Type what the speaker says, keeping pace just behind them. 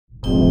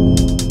Hello,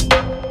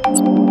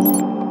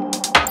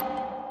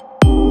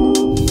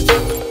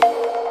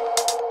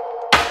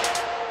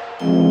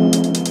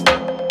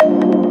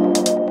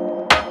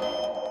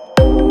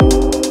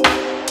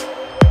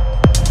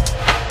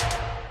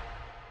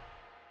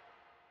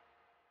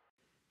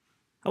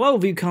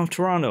 VueConf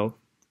Toronto.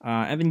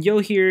 Evan Yo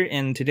here,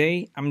 and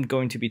today I'm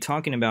going to be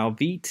talking about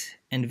Vite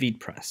and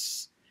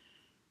VitePress.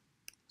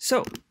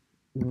 So,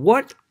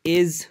 what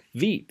is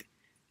Vite?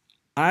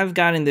 I've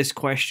gotten this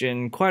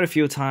question quite a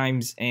few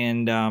times,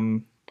 and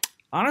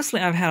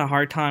honestly, I've had a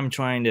hard time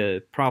trying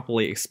to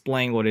properly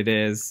explain what it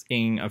is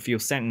in a few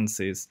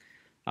sentences,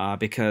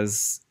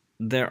 because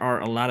there are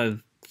a lot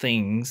of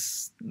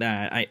things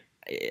that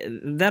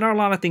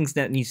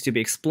needs to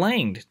be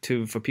explained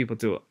for people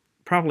to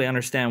properly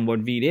understand what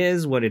Vite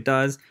is, what it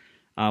does,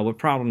 what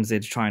problems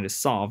it's trying to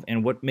solve,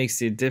 and what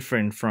makes it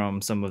different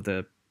from some of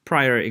the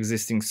prior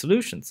existing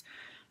solutions.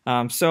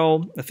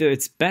 So I feel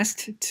it's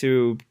best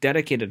to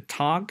dedicate a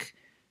talk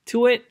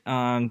to it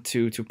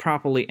to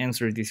properly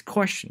answer these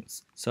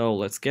questions. So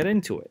let's get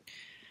into it.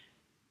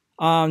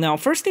 Now,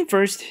 first thing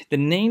first, the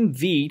name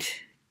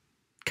Vite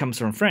comes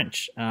from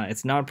French.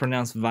 It's not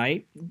pronounced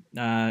Vite.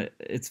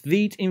 It's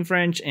Vite in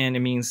French, and it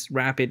means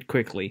rapid,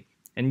 quickly.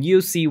 And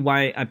you'll see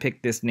why I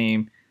picked this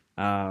name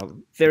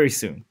very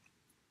soon.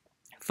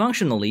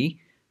 Functionally,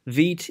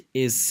 Vite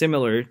is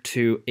similar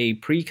to a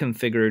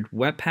pre-configured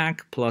Webpack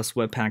plus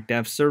Webpack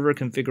dev server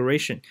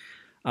configuration,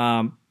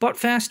 but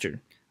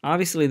faster.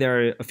 Obviously,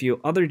 there are a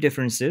few other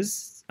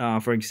differences.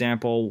 For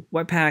example,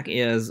 Webpack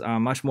is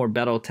much more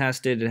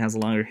battle-tested. It has a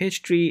longer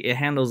history. It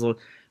handles a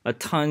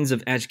tons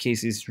of edge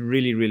cases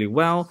really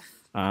well.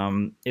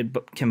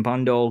 It can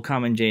bundle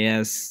common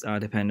JS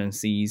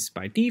dependencies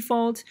by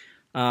default.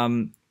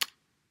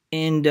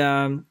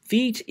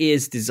 Vite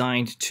is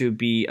designed to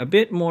be a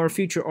bit more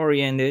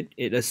future-oriented.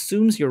 It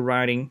assumes you're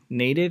writing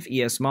native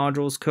ES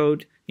modules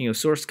code,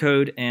 source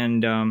code,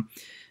 and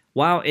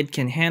while it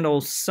can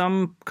handle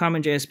some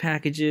common JS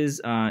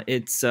packages,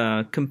 its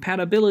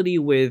compatibility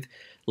with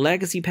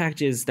legacy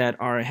packages that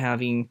are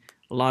having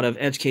a lot of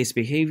edge case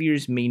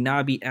behaviors may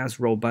not be as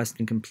robust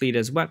and complete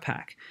as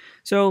Webpack.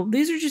 So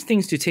these are just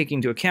things to take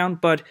into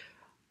account, but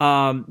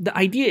the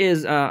idea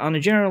is, on a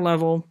general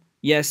level,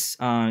 yes,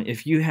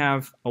 if you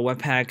have a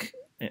Webpack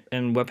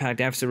and Webpack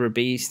dev server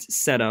based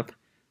setup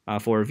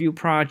for a Vue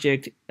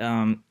project,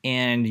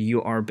 and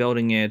you're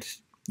building it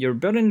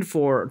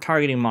for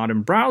targeting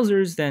modern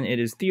browsers, then it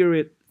is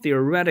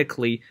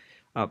theoretically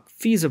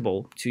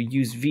feasible to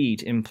use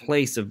Vite in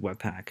place of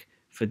Webpack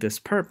for this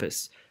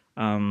purpose.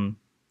 But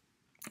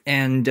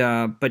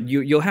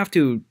you'll have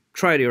to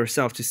try it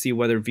yourself to see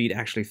whether Vite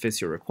actually fits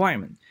your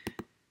requirement.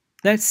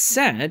 That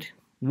said,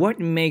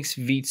 what makes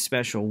Vite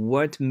special?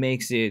 What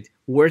makes it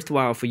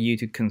worthwhile for you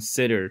to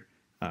consider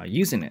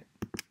using it?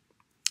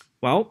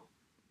 Well,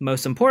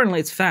 most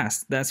importantly, it's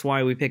fast. That's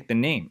why we picked the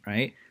name,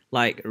 right?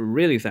 Like,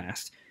 really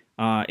fast.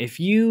 If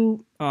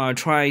you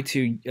try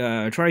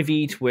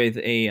Vite with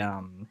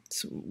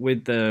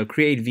the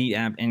Create Vite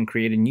app and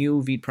create a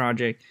new Vite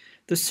project,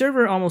 the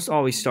server almost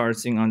always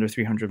starts in under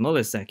 300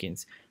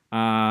 milliseconds.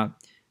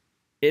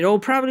 It'll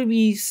probably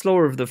be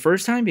slower the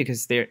first time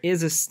because there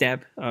is a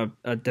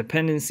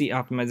dependency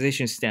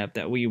optimization step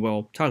that we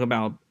will talk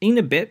about in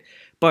a bit.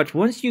 But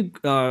once you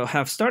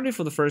have started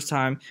for the first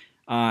time,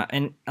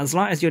 and as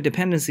long as your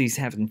dependencies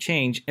haven't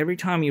changed, every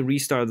time you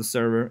restart the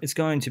server, it's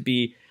going to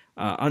be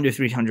under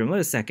 300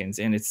 milliseconds,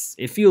 and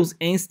it feels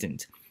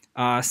instant.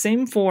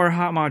 Same for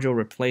hot module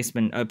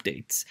replacement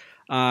updates.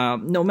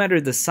 No matter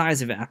the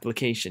size of the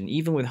application,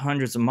 even with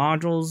hundreds of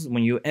modules,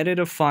 when you edit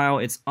a file,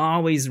 it's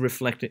always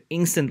reflected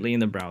instantly in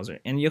the browser.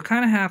 And you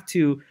kind of have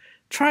to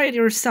try it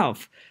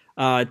yourself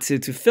to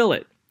feel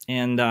it.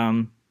 And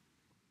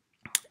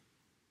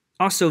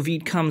also,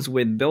 Vite comes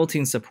with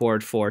built-in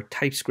support for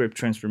TypeScript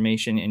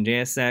transformation in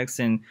JSX,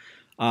 and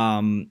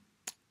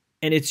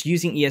it's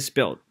using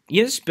ESBuild.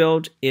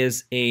 ESBuild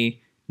is a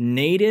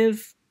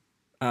native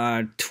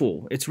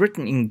tool. It's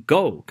written in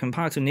Go,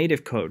 compiled to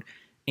native code.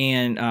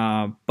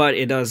 But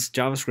it does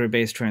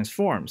JavaScript-based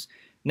transforms.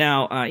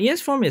 Now,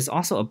 ESForm is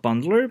also a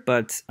bundler,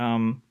 but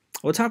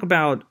we'll talk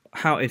about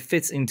how it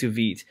fits into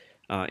Vite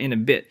in a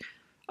bit.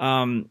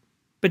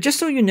 But just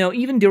so you know,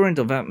 even during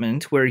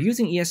development, we're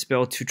using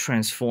ESBuild to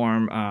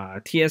transform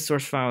TS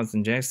source files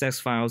and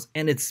JSX files,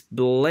 and it's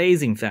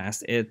blazing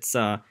fast. It's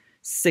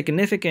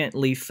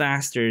significantly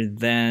faster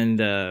than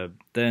the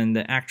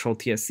actual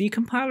TSC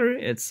compiler.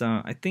 It's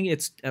I think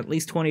it's at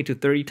least 20 to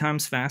 30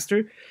 times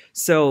faster.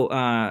 So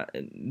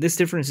this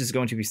difference is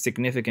going to be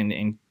significant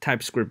in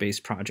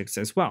TypeScript-based projects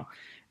as well.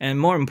 And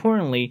more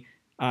importantly,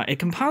 it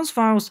compiles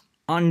files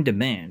on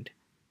demand.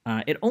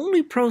 It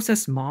only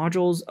processes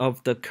modules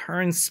of the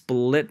current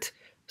split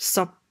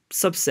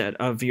subset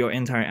of your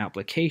entire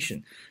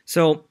application.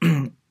 So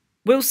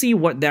we'll see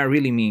what that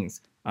really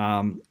means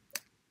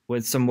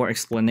with some more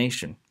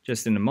explanation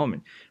just in a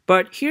moment.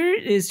 But here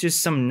is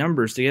just some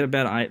numbers to get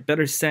a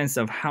better sense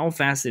of how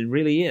fast it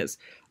really is.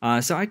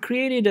 So I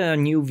created a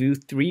new Vue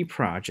 3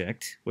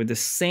 project with the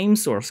same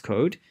source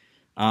code.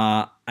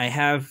 I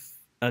have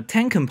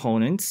 10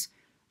 components.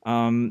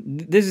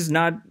 This is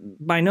not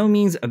by no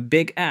means a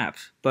big app,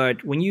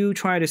 but when you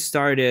try to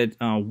start it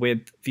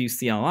with Vue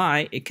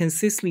CLI, it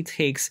consistently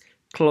takes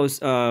more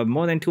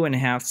than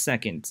 2.5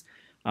 seconds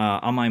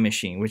on my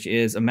machine, which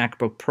is a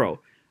MacBook Pro,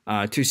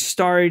 to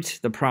start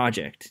the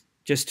project.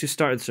 Just to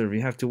start the server,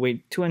 you have to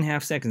wait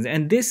 2.5 seconds,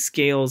 and this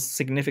scales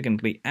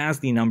significantly as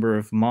the number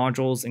of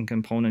modules and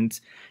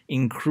components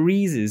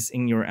increases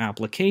in your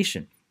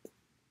application.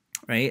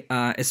 Right?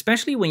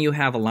 Especially when you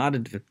have a lot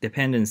of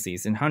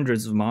dependencies and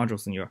hundreds of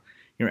modules in your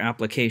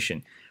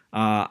application.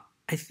 I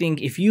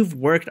think if you've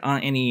worked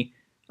on any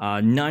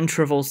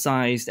non-trivial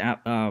sized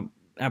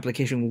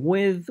application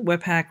with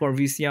Webpack or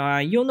Vue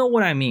CLI, you'll know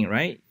what I mean,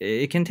 right?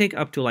 It can take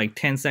up to like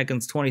 10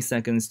 seconds, 20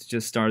 seconds to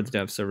just start the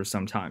dev server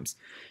sometimes.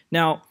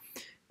 Now,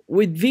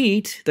 with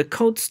Vite,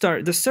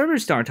 the server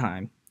start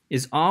time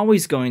is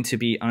always going to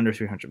be under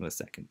 300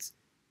 milliseconds.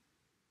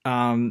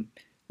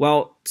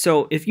 Well,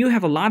 so if you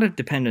have a lot of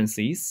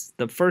dependencies,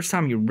 the first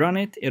time you run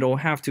it, it'll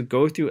have to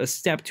go through a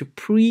step to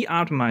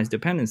pre-optimize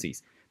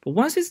dependencies. But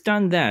once it's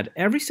done that,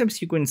 every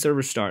subsequent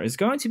server start is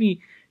going to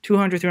be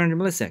 200, 300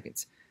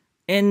 milliseconds.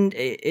 And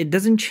it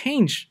doesn't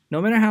change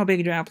no matter how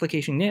big your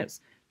application is.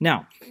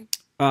 Now,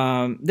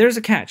 there's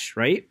a catch,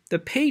 right? The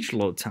page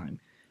load time.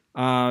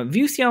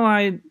 Vue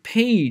CLI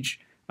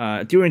page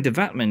during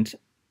development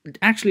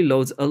actually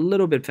loads a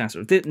little bit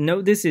faster.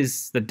 This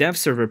is the dev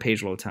server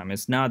page load time.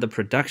 It's not the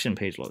production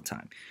page load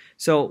time.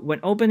 So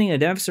when opening a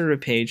dev server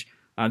page,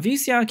 Vue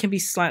CLI can be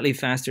slightly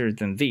faster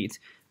than Vite.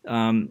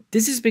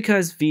 This is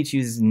because Vite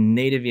uses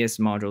native ES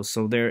modules,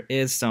 so there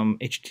is some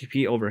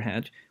HTTP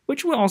overhead,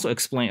 which we'll also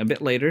explain a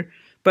bit later.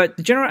 But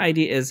the general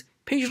idea is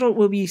page load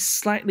will be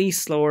slightly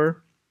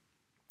slower.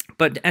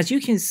 But as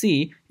you can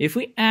see, if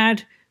we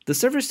add the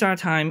server start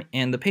time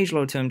and the page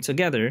load time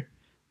together,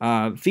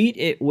 Vite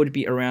it would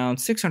be around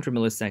 600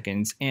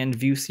 milliseconds, and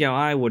Vue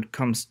CLI would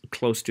come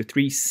close to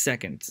 3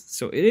 seconds.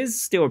 So it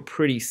is still a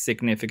pretty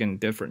significant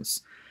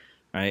difference,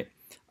 right?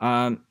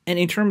 And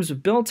in terms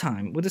of build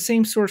time, with the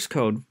same source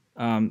code,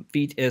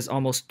 Vite is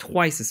almost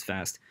twice as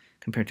fast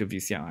compared to Vue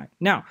CLI.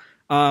 Now,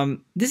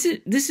 this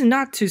is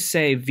not to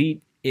say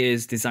Vite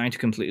is designed to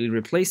completely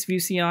replace Vue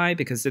CLI,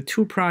 because the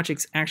two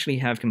projects actually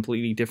have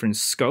completely different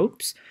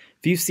scopes.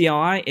 Vue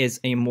CLI is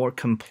a more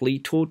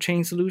complete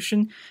toolchain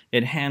solution.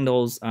 It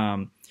handles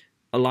a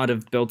lot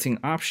of built-in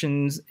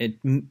options.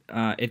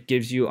 It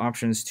gives you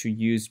options to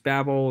use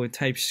Babel,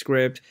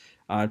 TypeScript,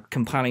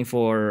 compiling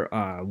for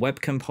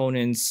web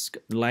components,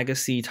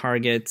 legacy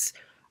targets,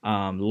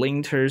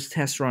 linters,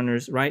 test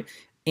runners, right?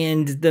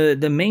 And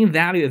the main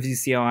value of Vue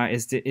CLI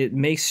is that it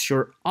makes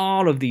sure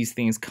all of these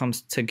things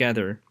comes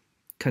together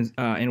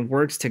and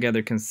works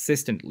together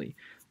consistently.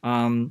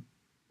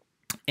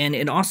 And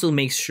it also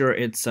makes sure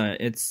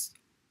it's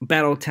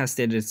battle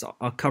tested. It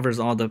covers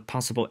all the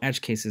possible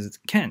edge cases it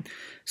can.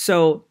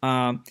 So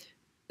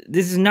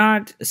this is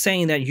not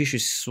saying that you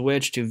should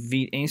switch to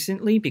Vite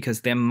instantly,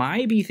 because there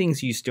might be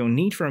things you still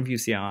need from Vue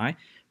CLI.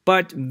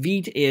 But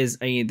Vite is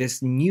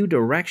this new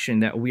direction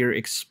that we're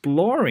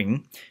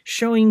exploring,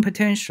 showing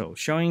potential,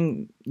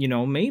 showing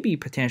maybe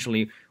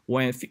potentially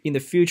when in the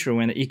future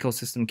when the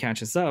ecosystem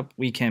catches up,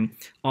 we can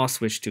all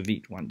switch to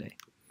Vite one day.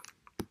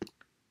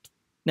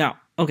 Now,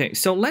 okay,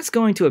 so let's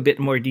go into a bit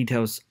more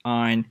details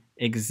on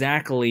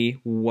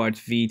exactly what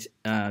Vite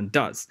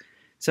does.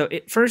 So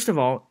first of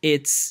all,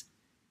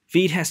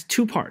 Vite has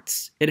two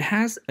parts. It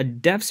has a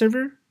dev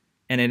server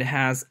and it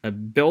has a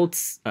build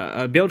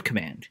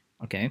command.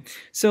 Okay,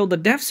 so the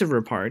dev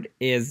server part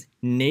is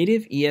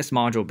native ES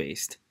module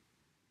based,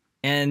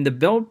 and the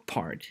build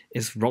part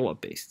is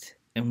rollup based.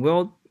 And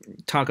we'll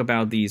talk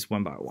about these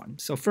one by one.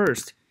 So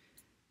first,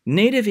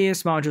 native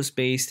ES modules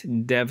based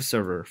dev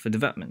server for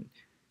development.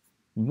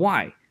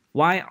 Why?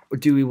 Why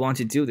do we want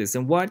to do this?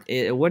 And what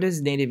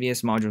does native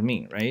ES module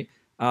mean, right?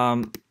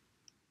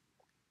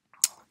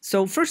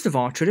 So first of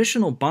all,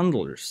 traditional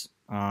bundlers,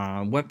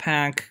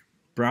 Webpack,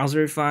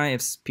 Browserify,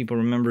 if people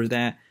remember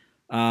that,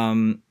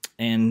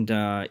 and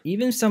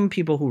even some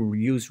people who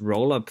use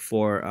Rollup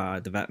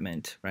for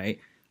development, right?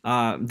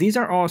 These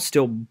are all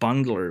still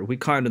bundler. We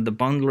call it the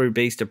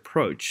bundler-based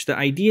approach. The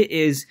idea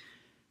is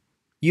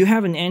you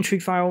have an entry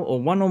file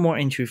or one or more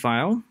entry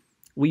file.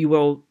 We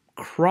will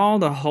crawl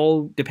the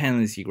whole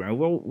dependency graph.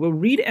 We'll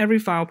read every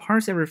file,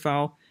 parse every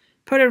file,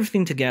 put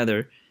everything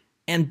together,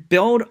 and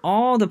build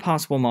all the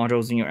possible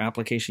modules in your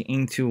application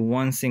into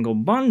one single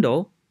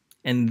bundle,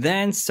 and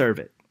then serve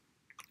it,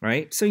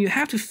 right? So you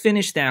have to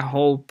finish that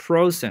whole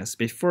process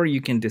before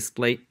you can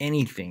display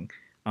anything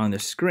on the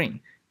screen.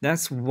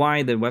 That's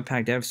why the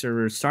Webpack Dev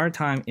Server start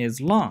time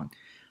is long.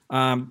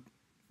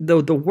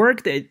 The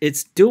work that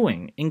it's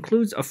doing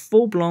includes a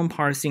full-blown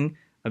parsing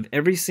of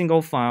every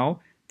single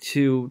file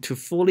to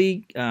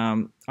fully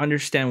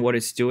understand what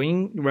it's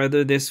doing,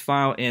 whether this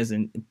file is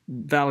a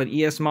valid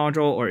ES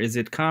module or is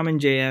it common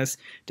JS.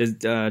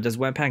 Does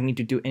Webpack need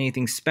to do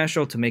anything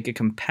special to make it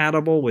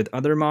compatible with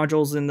other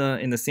modules in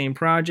the same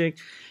project?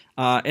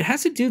 It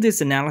has to do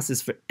this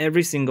analysis for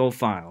every single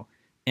file.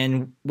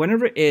 And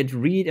whenever it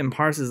reads and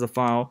parses a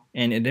file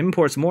and it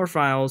imports more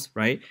files,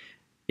 right?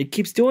 It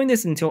keeps doing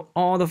this until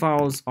all the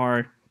files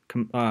are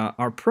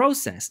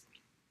processed.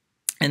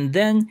 And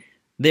then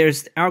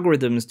there's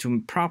algorithms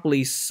to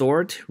properly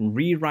sort,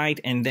 rewrite,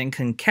 and then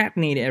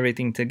concatenate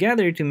everything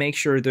together to make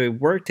sure they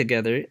work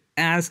together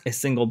as a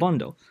single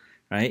bundle,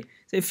 right?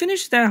 So it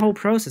finishes that whole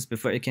process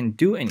before it can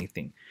do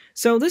anything.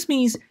 So this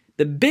means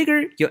the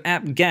bigger your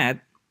app gets,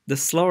 the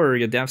slower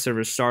your dev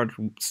server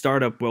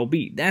startup will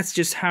be. That's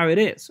just how it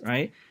is,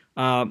 right?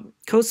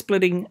 Code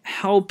splitting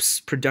helps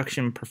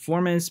production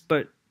performance,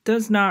 but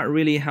does not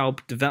really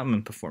help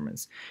development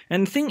performance.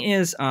 And the thing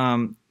is,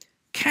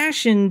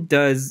 caching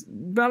does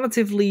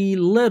relatively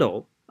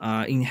little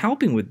in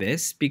helping with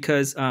this,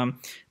 because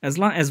as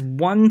long as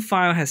one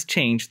file has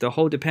changed, the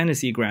whole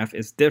dependency graph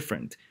is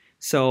different.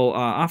 So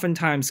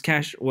oftentimes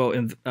cache will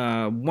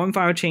one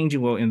file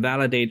changing will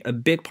invalidate a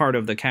big part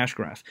of the cache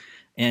graph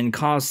and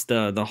cause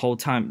the whole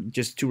time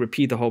just to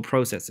repeat the whole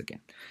process again.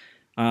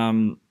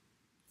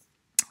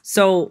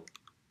 So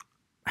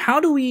how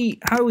do we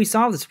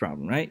solve this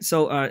problem, right?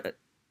 So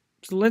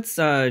let's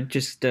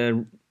just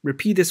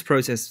repeat this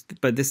process,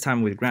 but this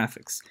time with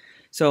graphics.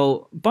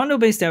 So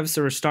bundle-based dev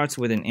server starts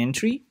with an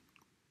entry.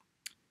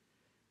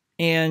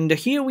 And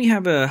here we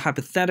have a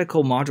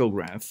hypothetical module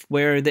graph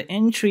where the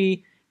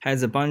entry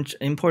has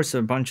imports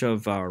a bunch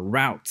of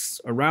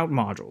routes, route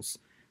modules,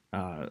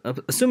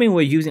 assuming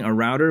we're using a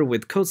router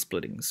with code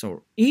splitting.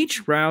 So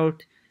each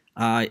route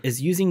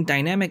is using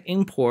dynamic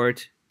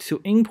import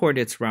to import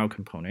its route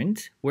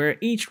component, where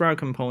each route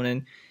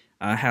component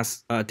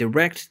has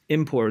direct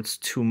imports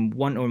to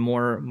one or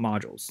more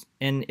modules.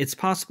 And it's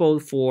possible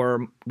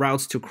for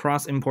routes to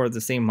cross-import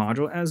the same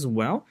module as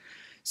well.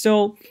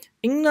 So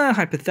in a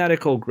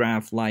hypothetical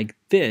graph like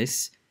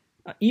this,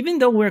 even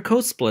though we're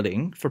code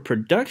splitting for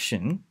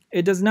production,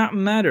 it does not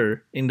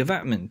matter in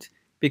development,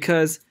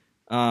 because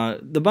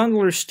the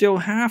bundlers still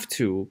have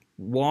to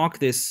walk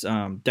this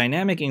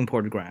dynamic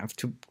import graph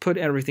to put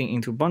everything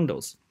into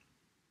bundles.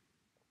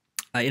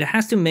 It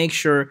has to make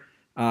sure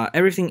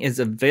everything is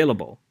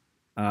available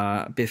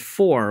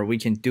before we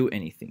can do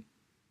anything.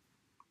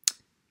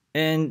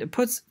 And it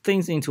puts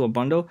things into a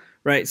bundle,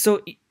 right?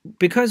 So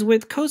because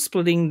with code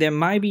splitting, there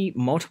might be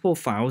multiple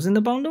files in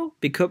the bundle,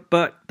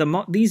 but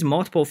these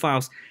multiple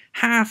files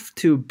have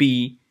to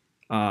be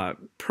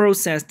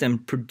processed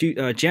and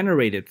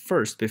generated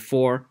first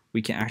before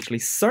we can actually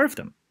serve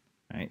them,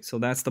 right? So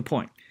that's the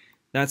point.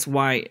 That's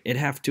why it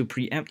has to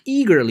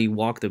eagerly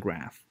walk the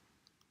graph.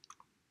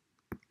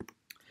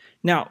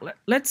 Now,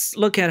 let's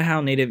look at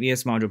how native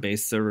ES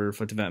module-based server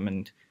for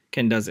development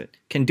can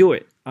do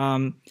it.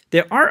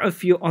 There are a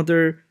few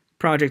other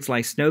projects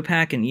like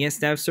Snowpack and ES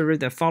Dev Server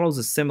that follows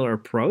a similar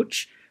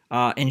approach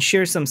and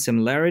share some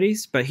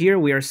similarities, but here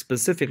we are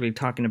specifically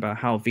talking about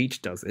how Vite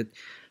does it.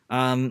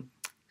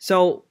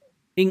 So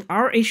in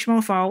our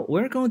HTML file,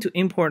 we're going to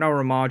import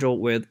our module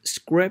with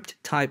script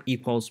type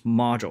equals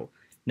module.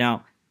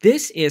 Now,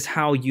 this is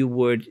how you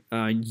would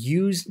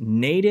use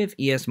native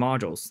ES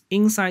modules.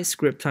 Inside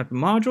script type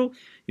module,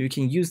 you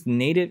can use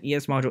native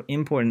ES module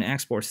import and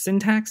export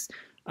syntax.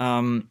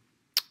 Now,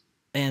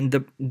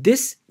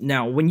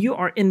 when you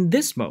are in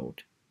this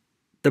mode,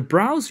 the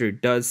browser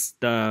does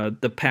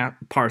the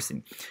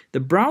parsing. The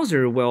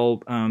browser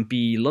will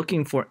be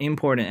looking for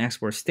import and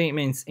export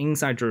statements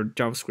inside your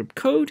JavaScript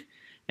code,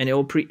 and it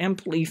will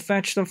preemptively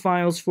fetch the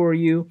files for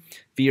you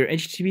via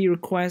HTTP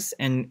request.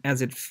 And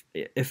as it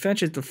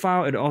fetches the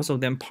file, it also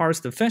then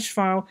parses the fetch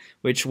file,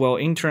 which will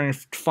in turn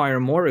fire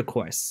more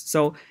requests.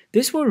 So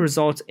this will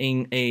result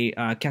in a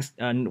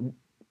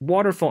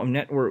waterfall of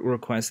network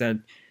requests that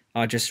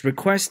just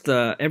request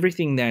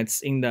everything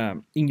that's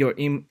in your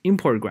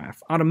import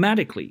graph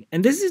automatically.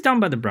 And this is done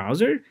by the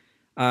browser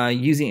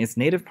using its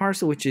native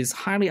parser, which is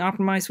highly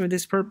optimized for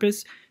this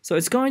purpose. So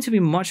it's going to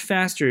be much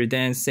faster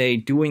than, say,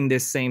 doing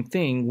this same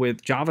thing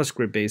with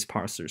JavaScript-based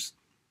parsers,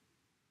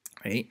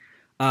 right?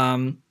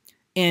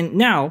 And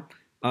now,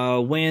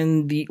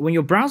 when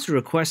your browser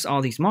requests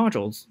all these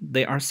modules,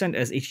 they are sent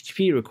as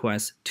HTTP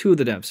requests to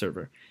the dev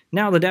server.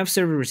 Now the dev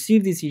server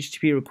receives these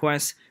HTTP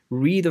requests,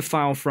 read the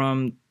file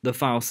from the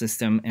file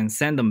system, and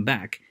send them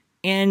back.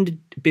 And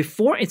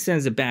before it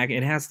sends it back,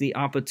 it has the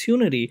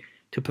opportunity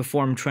to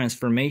perform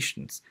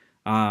transformations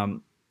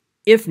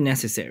if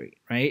necessary,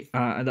 right?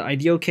 The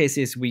ideal case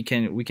is we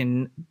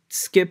can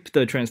skip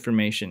the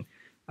transformation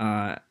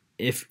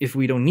if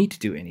we don't need to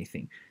do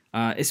anything.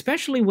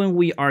 Especially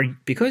when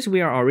because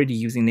we are already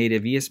using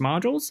native ES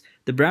modules,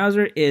 the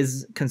browser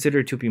is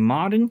considered to be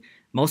modern,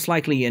 most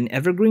likely an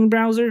evergreen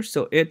browser,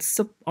 so it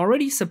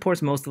already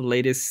supports most of the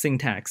latest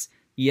syntax,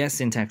 ES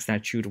syntax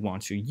that you'd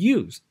want to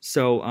use.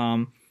 So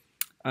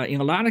in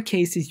a lot of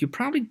cases, you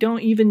probably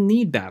don't even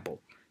need Babel,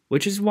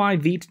 which is why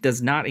Vite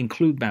does not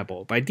include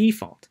Babel by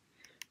default,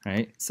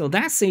 right? So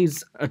that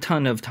saves a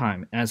ton of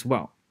time as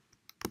well.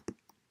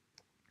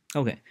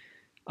 Okay.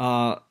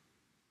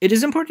 It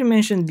is important to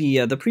mention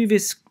the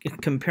previous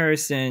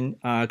comparison,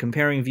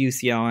 comparing Vue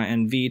CLI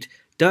and Vite,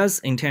 does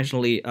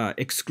intentionally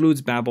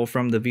excludes Babel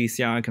from the Vue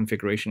CLI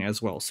configuration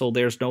as well. So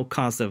there's no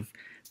cost of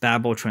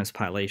Babel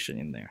transpilation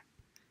in there.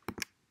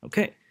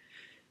 Okay.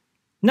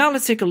 Now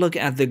let's take a look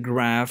at the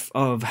graph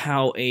of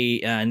how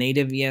a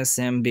native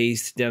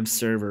ESM-based dev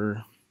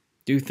server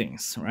do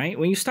things, right?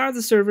 When you start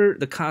the server,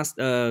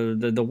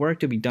 the work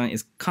to be done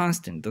is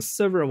constant. The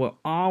server will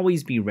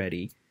always be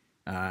ready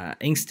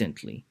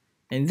instantly.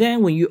 And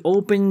then when you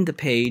open the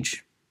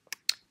page,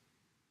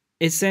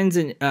 it sends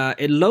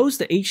it loads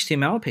the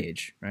HTML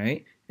page,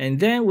 right? And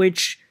then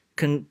which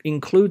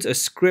includes a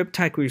script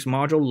TypeScript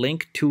module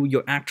link to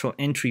your actual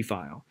entry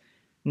file.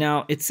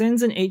 Now it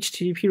sends an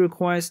HTTP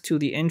request to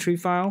the entry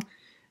file.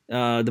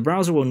 The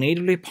browser will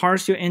natively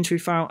parse your entry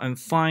file and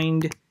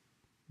find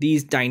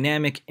these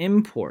dynamic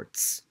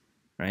imports,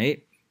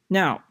 right?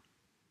 Now,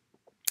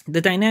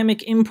 the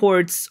dynamic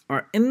imports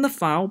are in the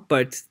file,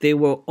 but they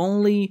will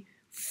only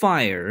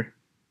fire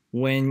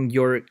when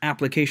your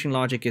application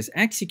logic is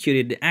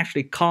executed to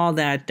actually call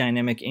that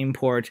dynamic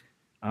import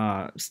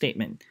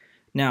statement.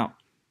 Now,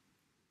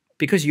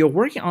 because you're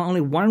working on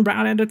only one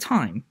route at a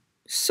time,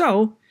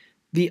 so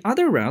the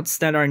other routes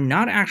that are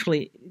not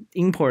actually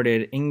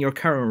imported in your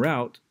current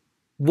route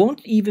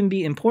won't even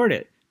be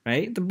imported,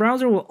 right? The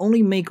browser will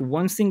only make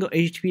one single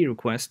HTTP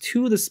request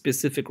to the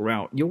specific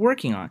route you're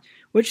working on,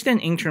 which then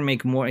in turn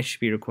make more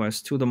HTTP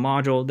requests to the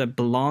module that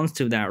belongs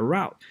to that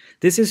route.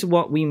 This is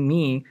what we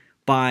mean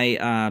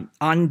by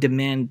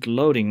on-demand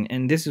loading,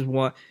 and this is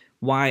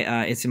why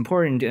it's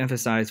important to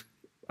emphasize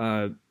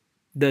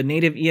the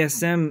native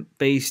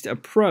ESM-based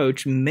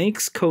approach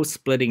makes code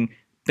splitting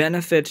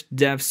benefit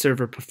dev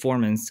server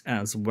performance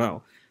as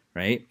well,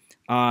 right?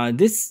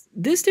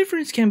 This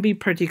difference can be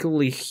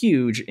particularly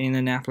huge in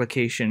an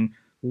application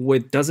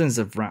with dozens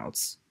of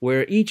routes,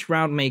 where each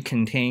route may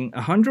contain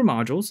 100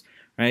 modules,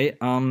 right?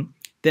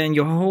 Then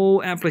your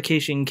whole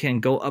application can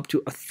go up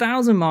to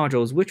 1,000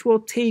 modules, which will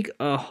take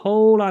a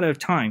whole lot of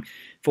time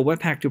for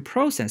Webpack to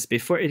process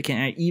before it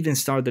can even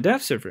start the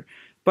dev server.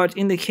 But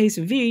in the case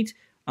of Vite,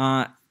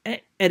 at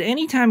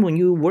any time when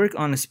you work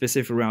on a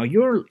specific route,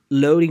 you're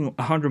loading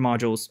 100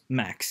 modules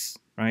max,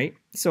 right?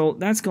 So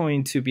that's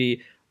going to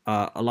be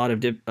a ton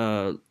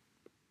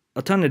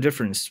of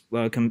difference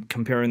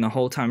comparing the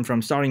whole time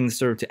from starting the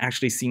server to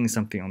actually seeing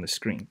something on the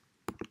screen.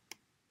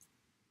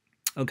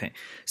 Okay,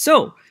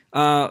 so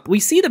we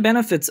see the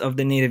benefits of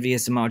the native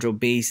ESM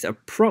module-based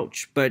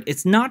approach, but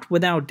it's not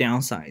without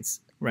downsides,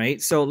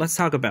 right? So let's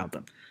talk about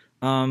them.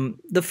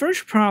 The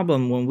first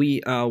problem when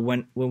we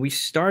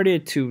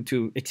started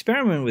to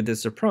experiment with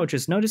this approach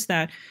is notice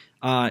that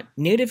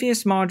native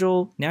ES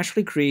module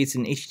naturally creates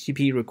an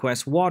HTTP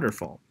request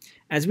waterfall.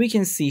 As we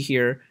can see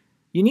here,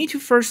 you need to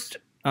first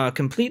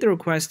complete the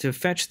request to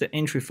fetch the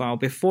entry file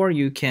before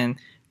you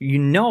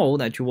know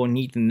that you will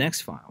need the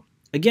next file.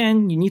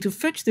 Again, you need to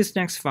fetch this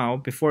next file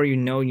before you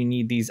know you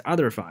need these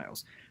other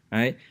files,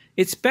 right?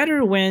 It's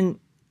better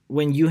when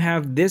you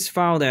have this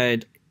file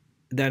that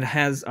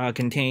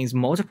contains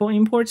multiple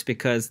imports,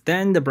 because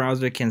then the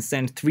browser can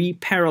send 3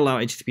 parallel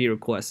HTTP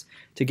requests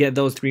to get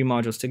those 3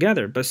 modules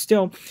together. But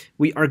still,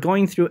 we are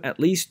going through at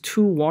least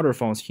 2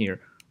 waterfalls here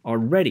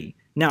already.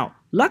 Now,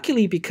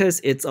 luckily,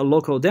 because it's a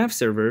local dev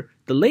server,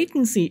 the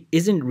latency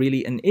isn't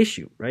really an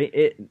issue,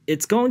 right?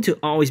 It's going to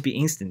always be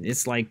instant.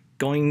 It's like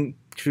going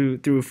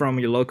through from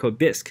your local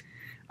disk.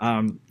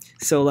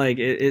 So like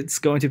it's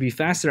going to be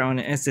faster on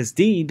an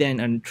SSD than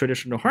a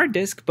traditional hard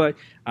disk, but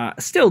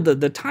still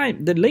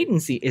the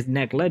latency is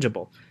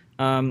negligible.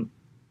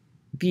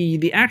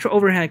 The actual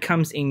overhead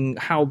comes in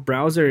how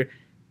browser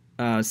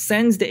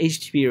sends the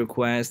HTTP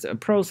request,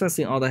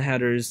 processing all the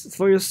headers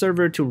for your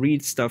server to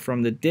read stuff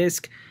from the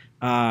disk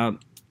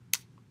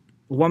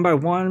one by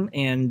one,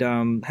 and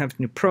have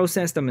to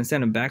process them and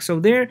send them back.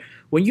 So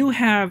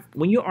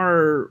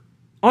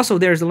also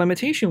there's a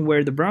limitation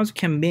where the browser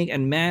can make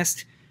at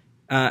max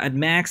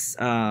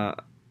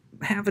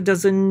half a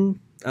dozen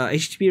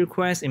HTTP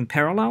requests in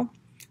parallel.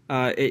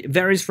 It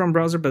varies from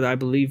browser, but I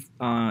believe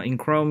in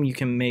Chrome you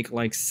can make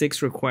like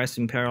 6 requests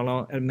in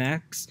parallel at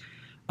max.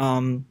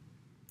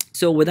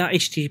 So without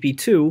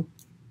HTTP2,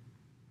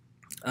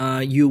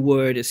 you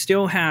would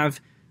still have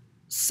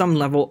some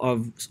level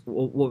of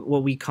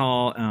what we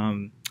call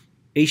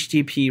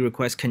HTTP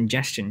request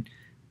congestion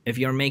if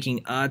you're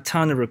making a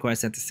ton of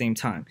requests at the same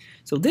time.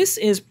 So this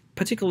is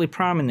particularly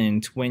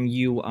prominent when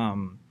you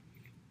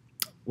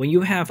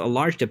have a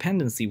large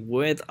dependency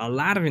with a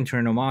lot of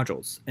internal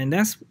modules. And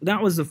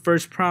that was the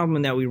first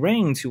problem that we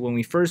ran into when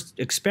we first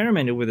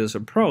experimented with this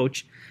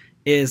approach.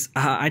 Is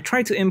I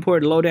tried to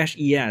import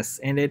low-es,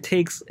 and it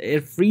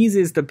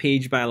freezes the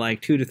page by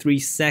like 2 to 3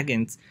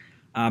 seconds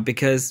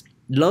because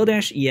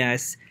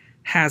low-es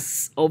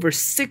has over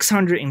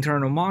 600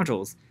 internal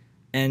modules,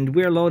 and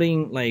we're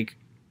loading like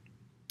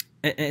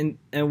and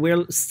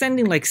we're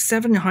sending like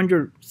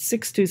 600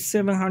 to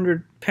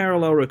 700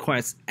 parallel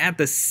requests at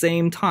the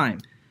same time.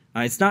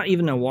 It's not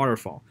even a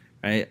waterfall,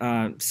 right?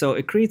 So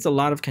it creates a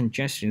lot of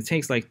congestion. It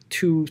takes like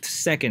 2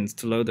 seconds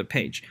to load the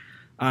page,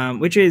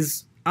 which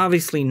is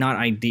obviously not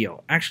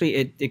ideal. Actually,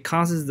 it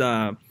causes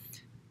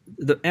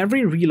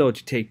every reload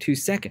to take 2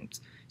 seconds.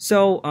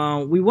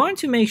 So we want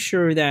to make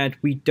sure that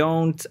we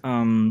don't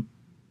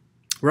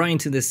run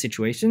into this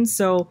situation.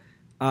 So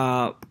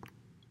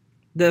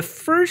the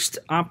first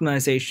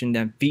optimization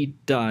that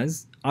Vite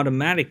does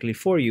automatically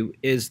for you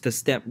is the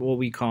step what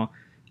we call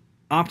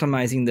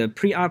pre-optimizing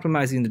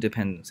the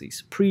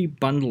dependencies,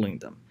 pre-bundling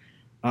them.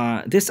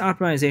 This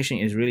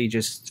optimization is really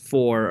just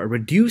for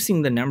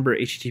reducing the number of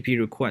HTTP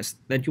requests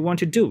that you want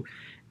to do.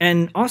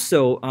 And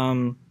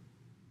also,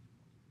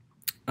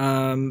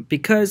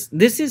 because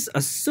this is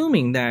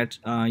assuming that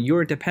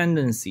your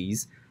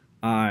dependencies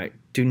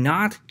do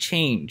not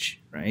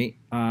change, right?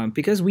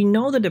 Because we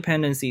know the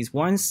dependencies,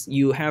 once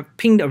you have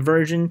pinged a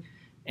version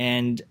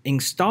and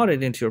installed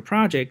it into your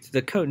project,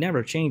 the code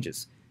never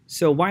changes.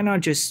 So why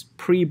not just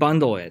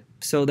pre-bundle it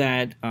so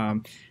that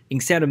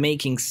instead of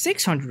making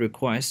 600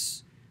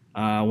 requests,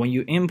 when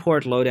you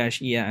import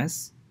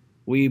load-es,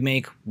 we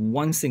make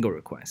one single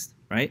request,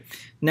 right?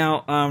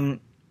 Now,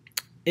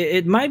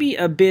 it might be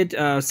a bit,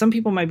 some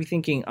people might be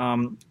thinking,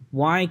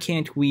 why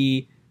can't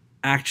we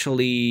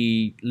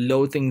actually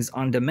load things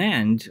on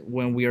demand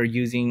when we are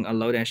using a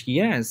load-es?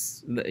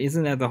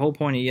 Isn't that the whole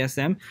point of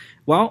ESM?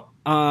 Well,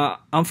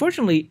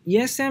 unfortunately,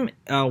 ESM,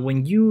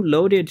 when you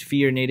load it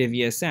via native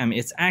ESM,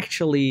 it's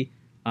actually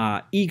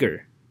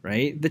eager,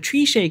 right? The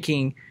tree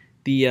shaking,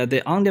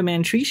 the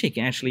on-demand tree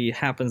shaking actually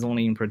happens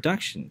only in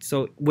production.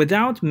 So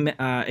without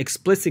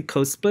explicit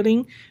code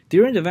splitting,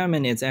 during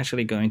development, it's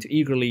actually going to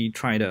eagerly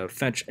try to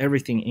fetch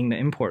everything in the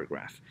import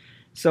graph.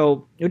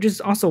 So, which is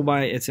also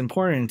why it's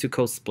important to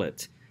code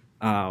split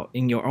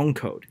in your own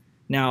code.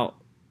 Now,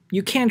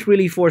 you can't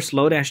really force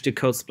Lodash to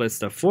code split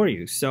stuff for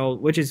you.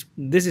 So,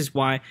 this is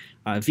why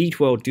Vite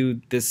will do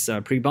this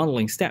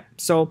pre-bundling step.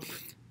 So,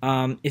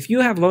 if you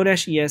have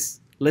Lodash ES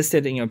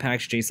listed in your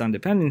package.json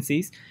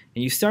dependencies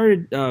and you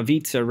started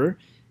Vite server,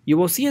 you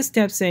will see a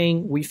step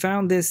saying we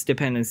found this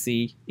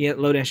dependency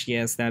Lodash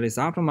ES that is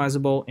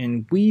optimizable,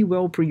 and we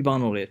will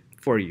pre-bundle it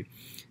for you.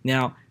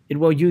 Now, it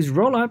will use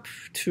rollup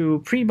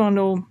to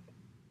pre-bundle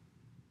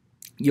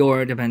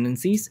your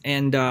dependencies,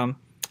 and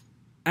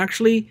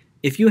actually,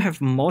 if you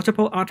have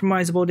multiple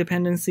optimizable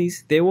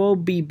dependencies, they will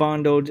be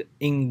bundled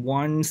in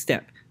one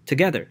step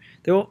together.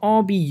 They will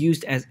all be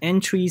used as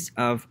entries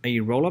of a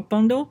rollup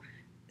bundle.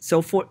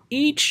 So for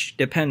each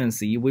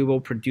dependency, we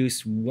will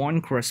produce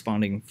one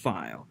corresponding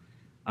file.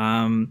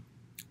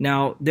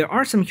 Now, there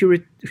are some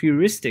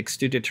heuristics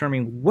to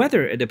determine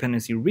whether a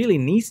dependency really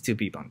needs to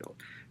be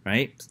bundled,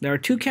 right? There are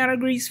two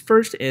categories.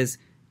 First is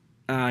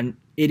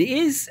it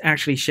is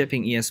actually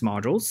shipping ES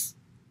modules.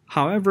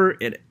 However,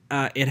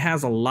 it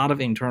has a lot of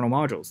internal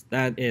modules.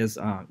 That is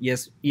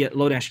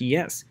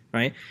Lodash-ES,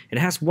 right? It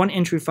has one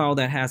entry file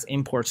that has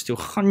imports to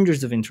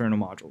hundreds of internal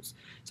modules.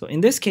 So in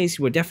this case,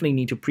 you would definitely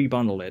need to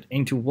pre-bundle it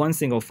into one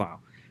single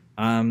file.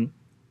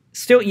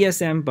 Still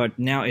ESM, but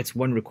now it's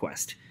one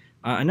request.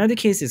 Another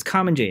case is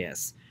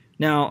CommonJS.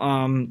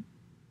 Now,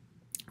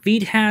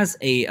 Vite has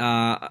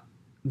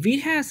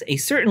a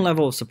certain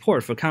level of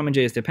support for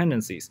CommonJS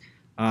dependencies.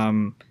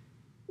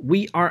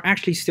 We are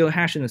actually still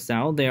hashing this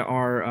out. There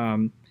are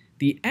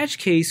the edge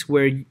case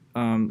where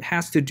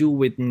has to do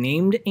with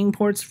named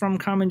imports from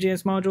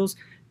CommonJS modules,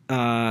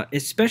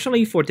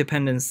 especially for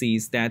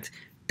dependencies that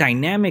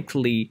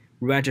dynamically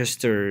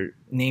register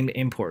named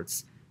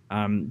imports.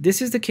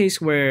 This is the case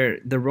where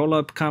the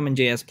rollup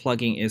CommonJS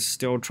plugin is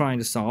still trying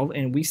to solve,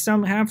 and we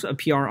have a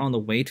PR on the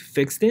way to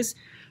fix this.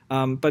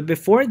 But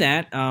before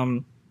that,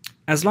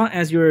 as long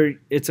as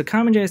it's a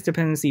CommonJS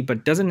dependency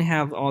but doesn't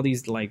have all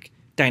these like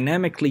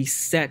dynamically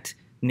set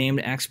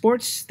named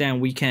exports, then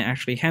we can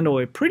actually handle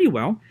it pretty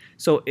well.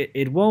 So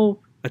it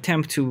will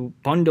attempt to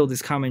bundle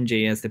this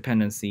CommonJS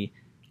dependency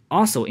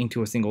also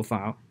into a single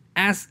file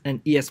as an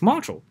ES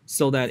module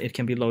so that it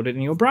can be loaded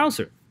in your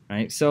browser,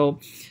 right? So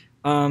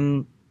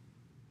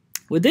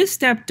with this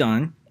step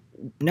done,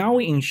 now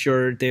we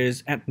ensure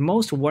there's at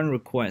most one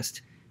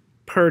request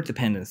per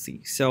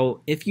dependency.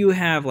 So if you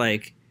have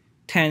like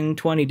 10,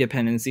 20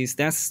 dependencies,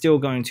 that's still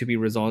going to be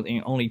resolved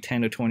in only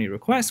 10 to 20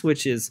 requests,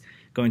 which is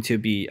going to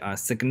be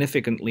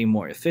significantly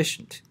more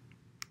efficient.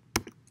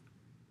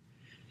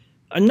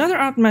 Another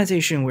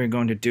optimization we're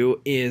going to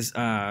do is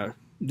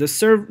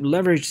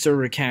leverage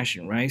server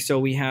caching, right? So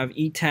we have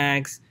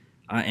e-tags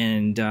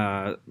and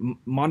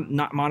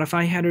not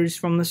modify headers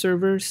from the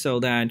server, so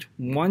that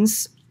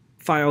once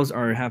files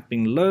have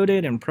been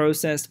loaded and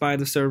processed by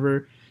the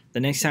server, the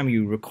next time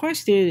you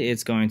request it,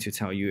 it's going to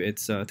tell you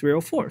it's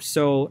 304.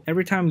 So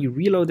every time you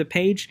reload the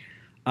page,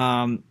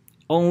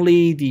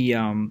 only the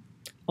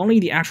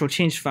actual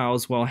change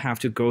files will have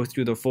to go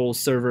through the full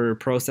server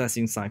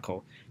processing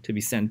cycle to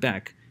be sent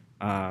back.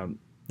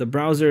 The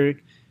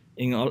browser,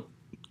 in a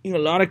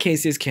lot of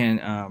cases,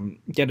 can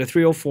get a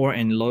 304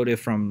 and load it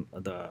from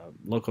the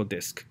local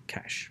disk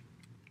cache.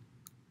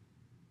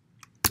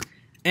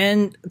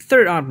 And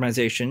third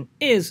optimization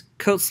is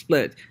code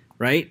split.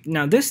 Right?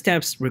 Now, this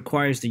step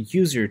requires the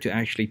user to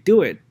actually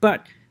do it,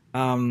 but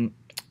the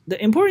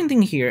important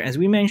thing here, as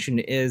we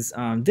mentioned, is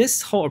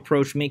this whole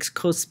approach makes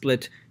code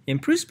split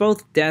improves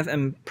both dev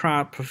and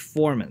prod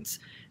performance.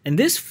 And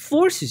this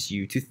forces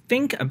you to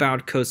think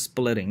about code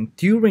splitting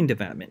during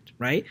development,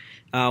 right?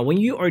 When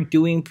you are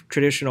doing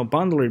traditional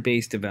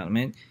bundler-based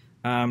development,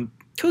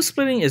 code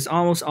splitting is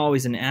almost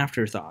always an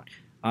afterthought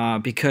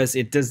because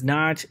it does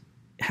not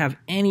have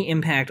any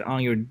impact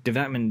on your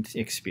development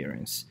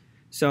experience.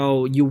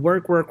 So you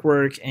work,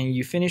 and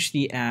you finish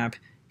the app.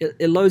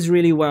 It loads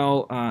really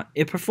well.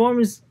 It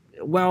performs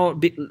well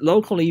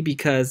locally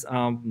because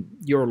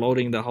you're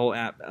loading the whole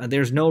app.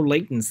 There's no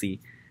latency,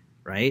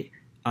 right?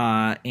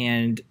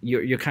 And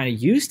you're kind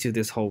of used to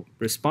this whole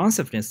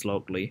responsiveness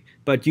locally,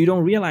 but you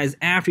don't realize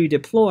after you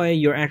deploy,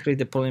 you're actually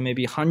deploying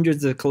maybe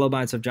hundreds of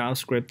kilobytes of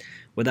JavaScript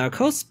without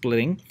code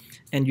splitting,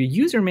 and your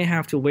user may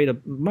have to wait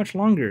much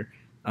longer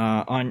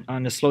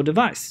on a slow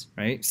device,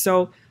 right?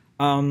 So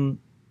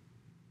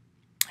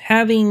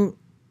having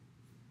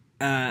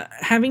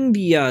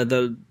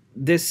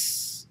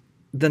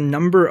the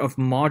number of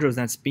modules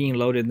that's being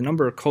loaded, the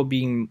number of code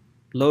being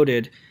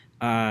loaded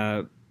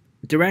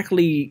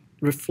directly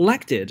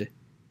reflected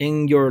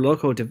in your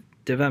local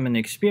development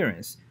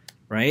experience,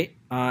 right?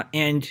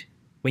 And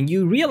when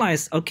you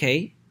realize,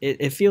 okay,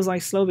 it feels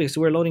like slow because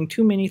we're loading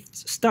too many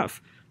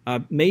stuff,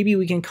 maybe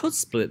we can code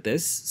split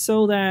this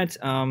so that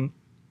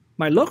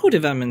my local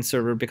development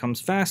server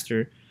becomes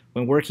faster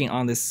when working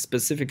on this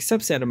specific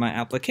subset of my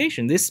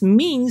application. This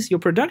means your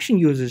production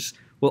users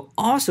will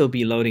also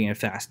be loading it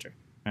faster,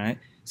 right?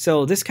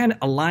 So this kind of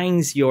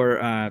aligns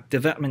your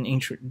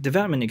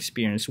development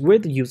experience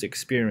with user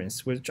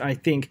experience, which I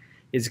think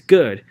is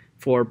good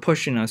for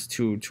pushing us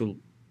to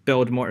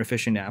build more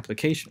efficient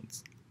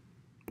applications.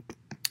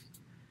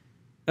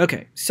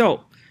 Okay,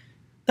 so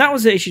that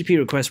was the HTTP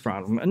request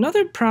problem.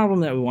 Another problem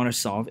that we want to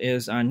solve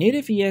is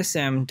native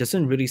ESM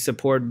doesn't really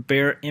support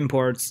bare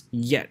imports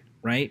yet,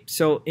 right?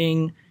 So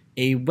in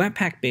a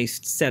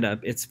Webpack-based setup,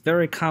 it's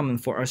very common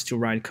for us to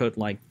write code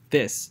like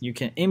this. You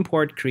can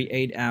import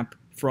create app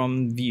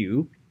from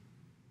Vue.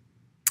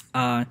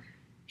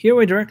 Here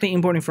we're directly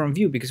importing from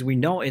Vue because we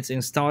know it's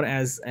installed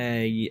as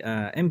a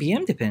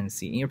npm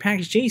dependency in your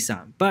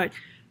package.json, but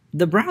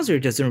the browser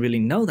doesn't really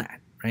know that,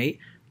 right?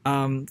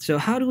 So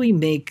how do we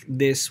make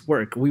this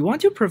work? We want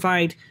to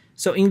provide,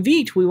 so in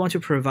Vite, we want to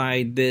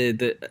provide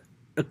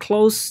a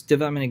close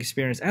development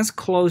experience, as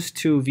close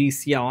to Vue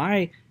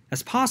CLI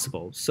as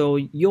possible. So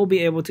you'll be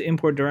able to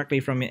import directly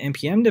from your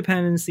npm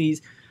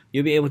dependencies.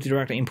 You'll be able to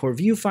directly import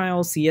Vue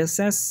files,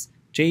 CSS,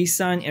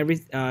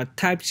 JSON,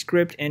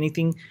 TypeScript,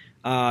 anything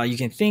you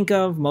can think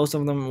of. Most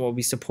of them will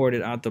be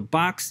supported out the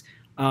box.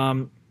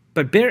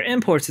 But bare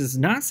imports is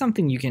not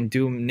something you can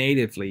do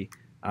natively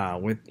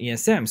with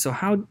ESM. So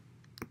how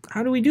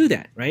do we do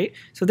that, right?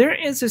 So there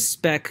is a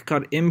spec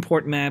called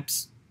import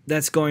maps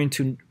that's going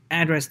to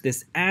address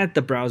this at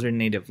the browser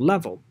native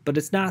level, but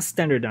it's not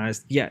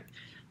standardized yet.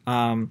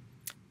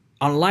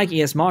 Unlike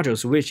ES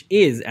modules, which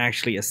is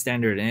actually a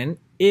standard and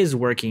is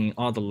working in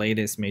all the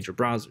latest major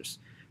browsers,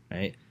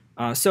 right?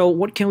 So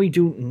what can we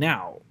do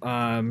now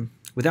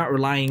without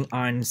relying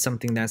on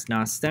something that's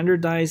not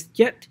standardized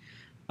yet?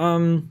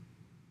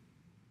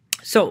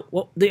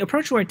 So the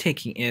approach we're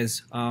taking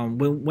is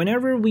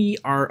whenever we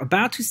are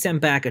about to send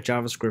back a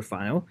JavaScript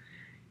file,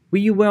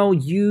 we will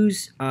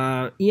use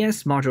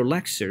ES module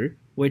lexer,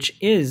 which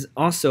is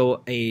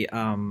also a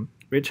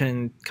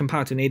written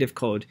compiled to native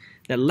code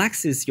that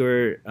lexes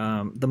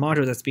the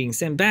module that's being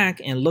sent back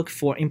and look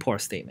for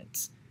import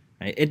statements.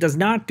 Right? It does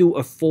not do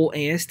a full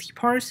AST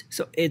parse,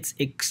 so it's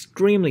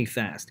extremely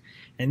fast.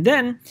 And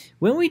then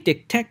when we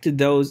detect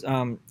those,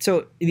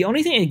 so the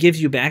only thing it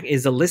gives you back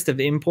is a list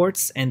of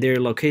imports and their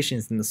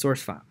locations in the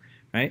source file,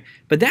 right?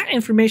 But that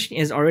information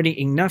is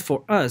already enough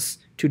for us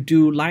to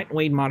do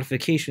lightweight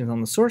modifications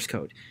on the source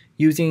code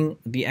using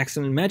the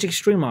excellent Magic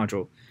String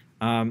module,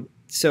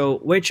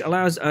 which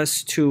allows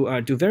us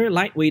to do very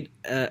lightweight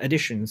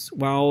additions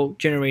while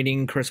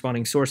generating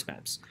corresponding source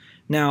maps.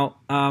 Now,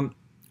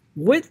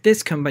 with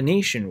this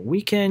combination,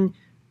 we can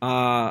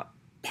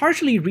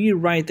partially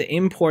rewrite the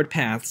import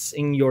paths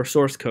in your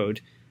source code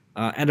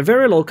at a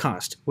very low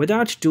cost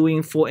without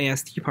doing full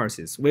AST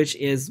parses, which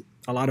is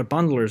a lot of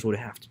bundlers would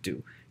have to do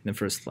in the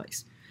first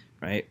place,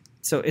 right?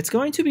 So it's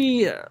going to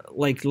be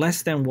like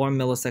less than 1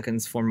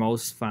 milliseconds for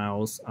most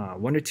files,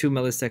 1 to 2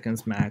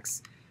 milliseconds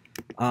max.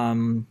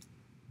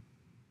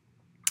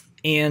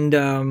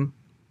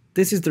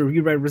 This is the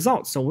rewrite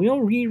result. So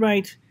we'll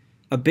rewrite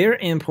a bare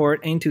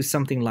import into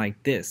something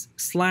like this,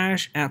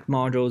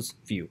 /app_modules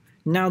view.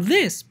 Now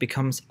this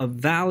becomes a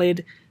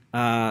valid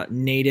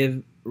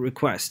native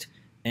request,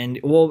 and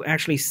we'll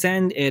actually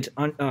send it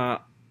on,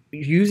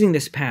 using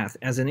this path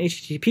as an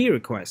HTTP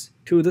request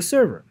to the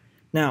server.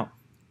 Now,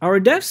 our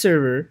dev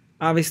server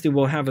obviously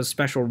will have a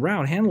special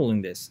route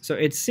handling this. So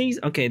it sees,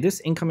 okay, this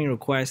incoming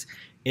request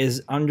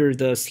is under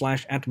the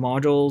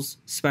 /@modules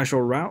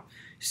special route.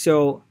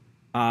 So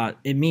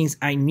it means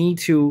I need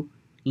to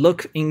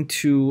look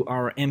into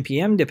our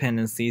npm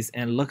dependencies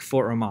and look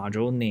for a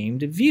module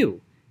named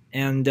Vue.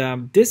 And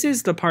this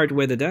is the part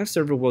where the dev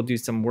server will do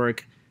some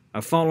work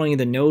following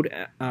the node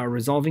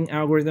resolving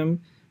algorithm,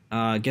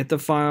 get the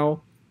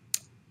file,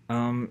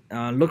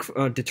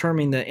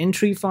 determine the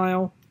entry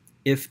file,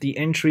 If the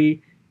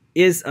entry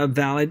is a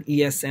valid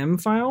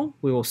ESM file,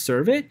 we will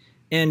serve it.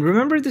 And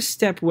remember the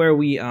step where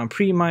we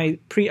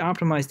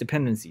pre-optimize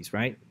dependencies,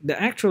 right?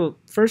 The actual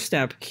first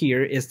step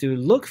here is to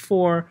look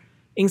for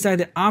inside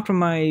the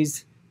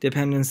optimized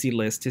dependency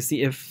list to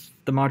see if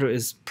the module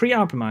is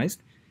pre-optimized.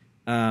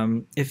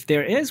 If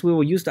there is, we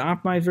will use the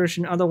optimized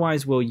version.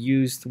 Otherwise, we'll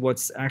use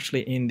what's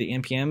actually in the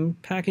npm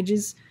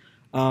packages,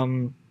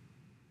 in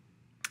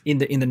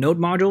the node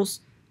modules.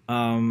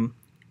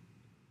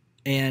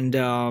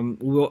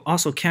 We'll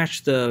also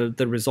catch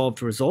the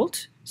resolved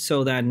result,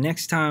 so that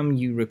next time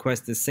you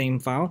request the same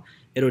file,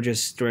 it'll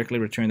just directly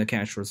return the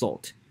cached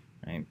result,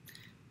 right?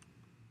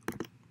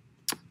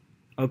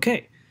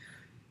 Okay,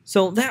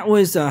 so that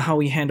was how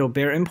we handle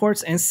bare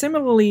imports. And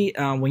similarly,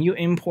 when you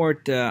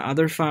import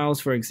other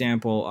files, for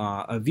example,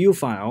 a Vue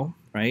file,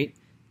 right?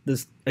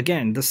 This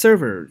again, the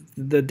server,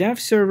 the dev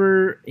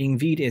server in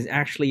Vite is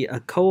actually a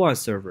Koa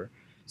server.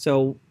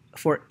 So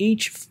for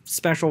each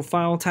special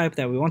file type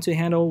that we want to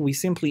handle, we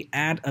simply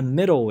add a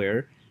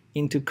middleware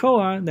into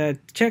Koa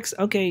that checks,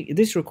 okay,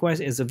 this request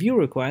is a Vue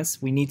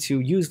request. We need to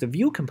use the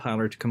Vue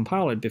compiler to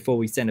compile it before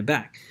we send it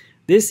back.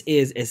 This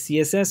is a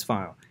CSS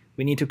file.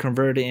 We need to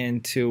convert it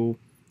into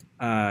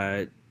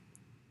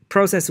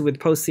process it with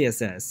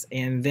PostCSS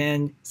and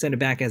then send it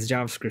back as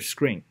JavaScript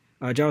string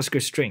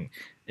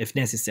if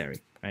necessary,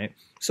 right?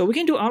 So we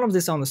can do all of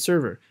this on the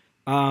server.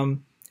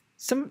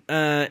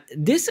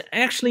 This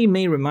actually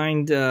may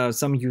remind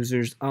some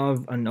users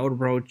of an old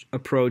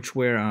approach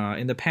where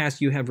in the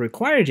past you have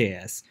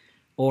require.js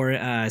or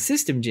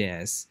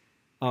system.js,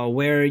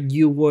 where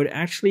you would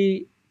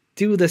actually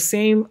do the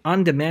same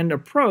on-demand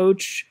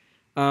approach,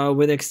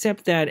 with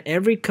except that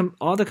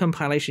all the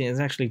compilation is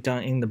actually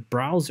done in the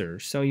browser.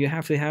 So you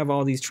have to have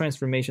all these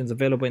transformations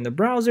available in the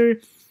browser,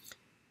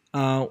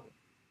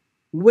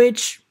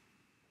 which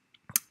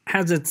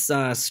has its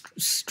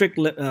strict,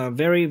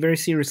 very, very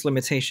serious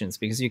limitations,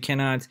 because you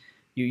cannot,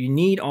 you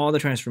need all the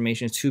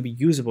transformations to be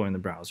usable in the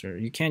browser.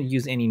 You can't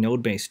use any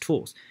node-based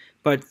tools.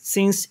 But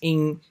since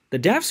in the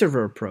dev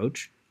server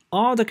approach,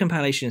 all the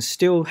compilation is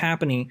still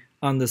happening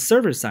on the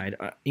server side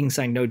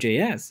inside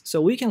Node.js,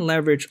 so we can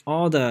leverage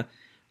all the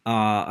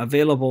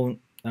available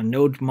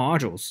node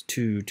modules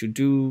to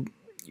do.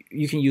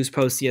 You can use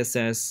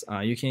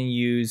PostCSS, you can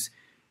use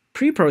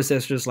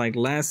preprocessors like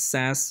Last,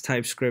 Sass,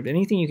 TypeScript,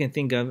 anything you can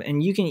think of,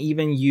 and you can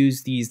even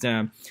use these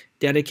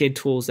dedicated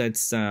tools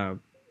that's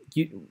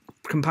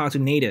compiled to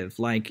native,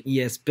 like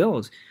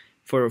ESBuild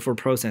for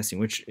processing,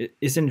 which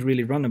isn't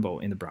really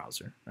runnable in the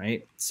browser,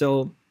 right?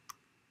 So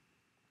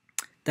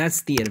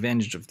that's the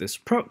advantage of this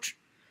approach.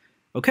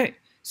 Okay,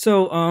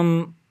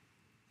 so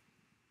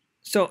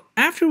so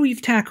after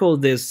we've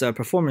tackled this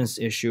performance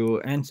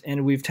issue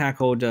and we've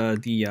tackled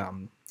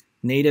the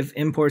native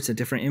imports, a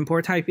different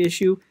import type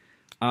issue,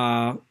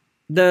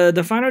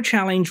 the final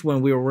challenge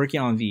when we were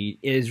working on Vite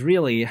is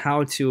really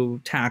how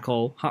to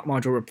tackle hot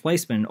module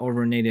replacement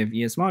over native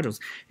ES modules.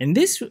 And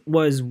this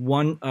was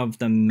one of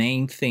the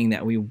main thing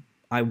that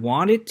I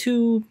wanted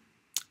to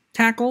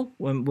tackle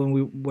when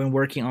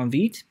working on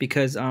Vite,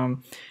 because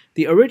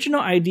the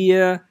original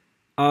idea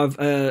of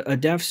a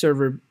dev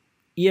server,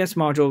 ES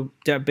module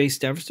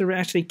based dev server,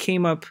 actually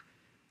came up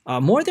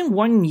more than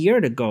 1 year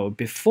ago,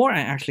 before I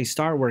actually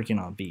started working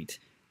on Vite.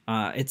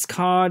 It's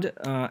called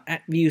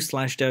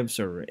 @vue/dev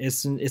server.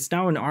 It's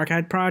now an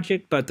archive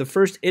project, but the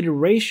first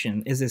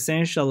iteration is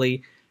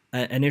essentially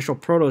an initial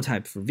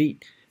prototype for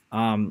Vite.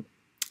 So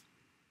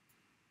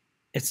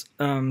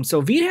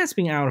Vite has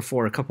been out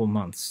for a couple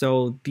months.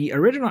 So the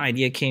original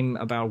idea came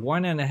about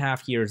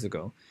 1.5 years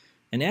ago,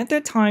 and at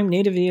that time,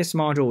 native ES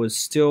module was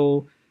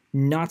still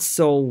not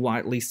so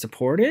widely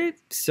supported.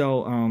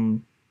 So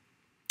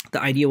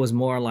the idea was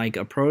more like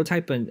a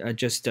prototype and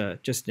just an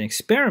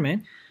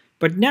experiment.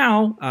 But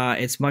now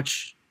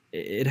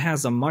it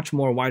has a much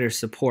more wider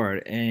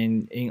support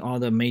in all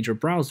the major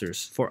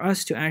browsers for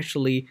us to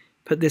actually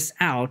put this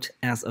out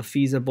as a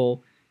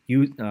feasible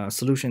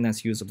solution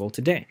that's usable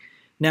today.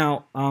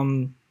 Now,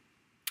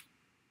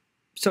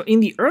 so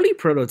in the early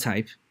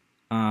prototype,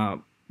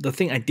 the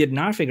thing I did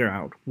not figure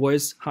out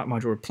was hot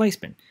module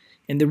replacement.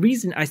 And the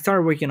reason I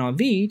started working on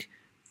Vite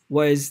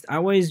was I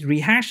was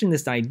rehashing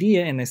this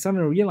idea, and I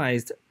suddenly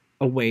realized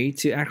a way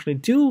to actually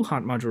do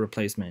hot module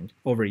replacement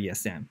over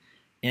ESM.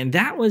 And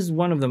that was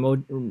one of the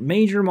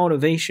major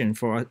motivation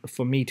for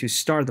me to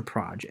start the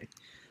project.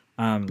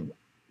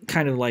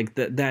 Kind of like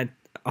that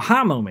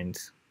aha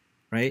moment,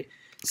 right?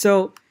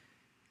 So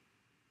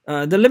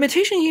the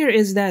limitation here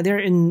is that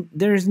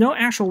there is no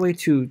actual way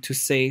to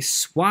say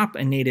swap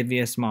a native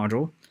ES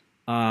module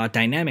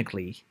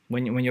dynamically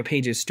when your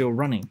page is still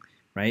running,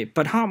 right?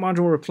 But hot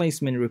module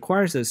replacement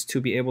requires us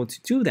to be able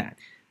to do that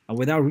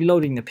without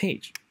reloading the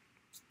page.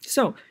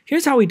 So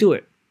here's how we do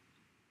it.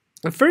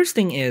 The first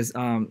thing is,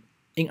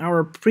 in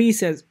our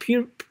previous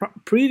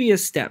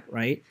step,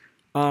 right?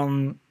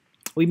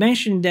 We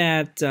mentioned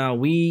that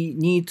we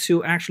need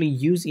to actually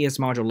use ES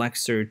module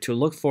Lexer to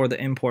look for the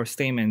import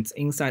statements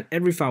inside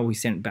every file we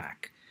send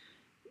back.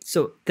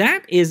 So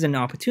that is an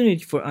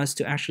opportunity for us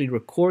to actually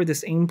record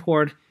this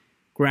import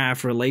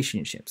graph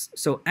relationships.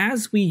 So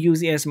as we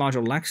use ES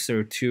module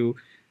lexer to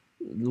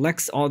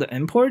lex all the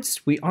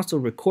imports, we also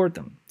record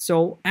them.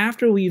 So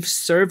after we've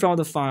served all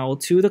the file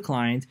to the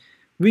client,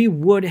 we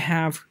would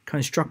have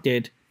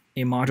constructed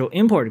a module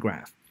import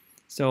graph.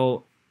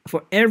 So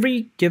for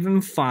every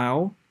given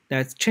file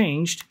that's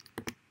changed,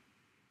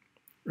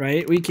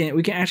 right, we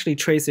can actually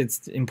trace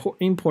its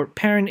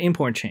parent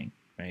import chain,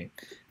 right?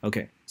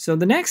 Okay, so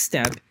the next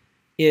step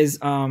is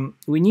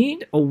we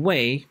need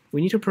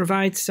to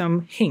provide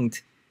some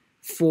hint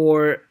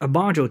for a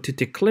module to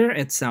declare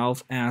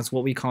itself as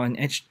what we call an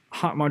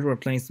hot module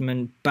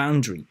replacement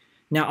boundary.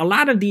 Now, a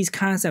lot of these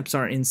concepts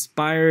are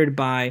inspired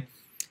by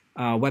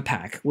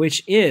Webpack,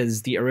 which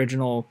is the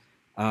original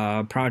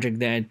project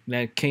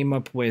that came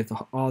up with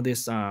all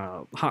this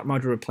hot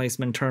module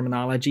replacement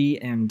terminology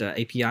and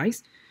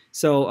APIs.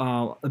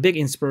 So a big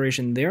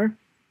inspiration there,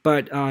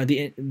 but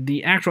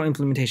the actual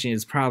implementation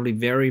is probably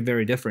very,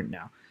 very different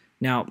now.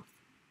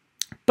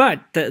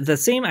 But the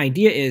same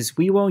idea is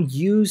we will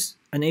use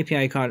an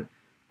API called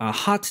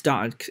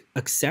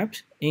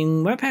hot.accept.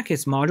 In Webpack,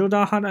 it's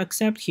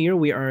module.hotAccept. Here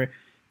we are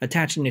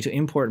attaching it to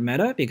import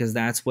meta because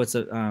that's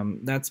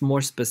that's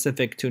more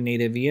specific to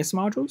native ES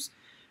modules.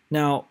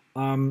 Now,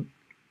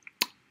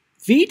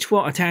 Vite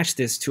will attach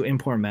this to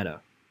import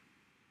meta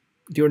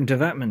during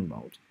development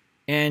mode,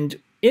 and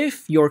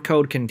if your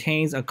code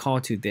contains a call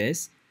to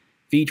this,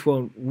 Vite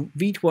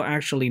will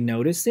actually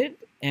notice it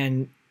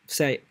and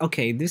say,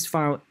 okay, this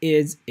file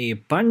is a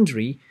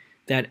boundary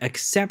that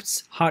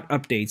accepts hot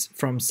updates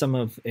from some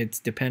of its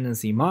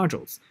dependency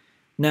modules.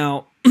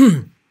 Now,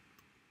 you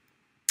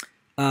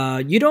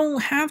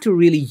don't have to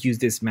really use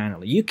this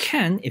manually. You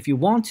can if you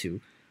want to,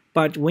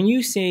 but when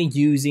you say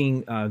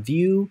using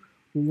Vue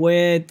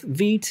with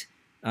Vite,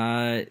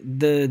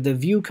 the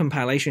Vue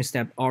compilation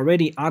step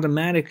already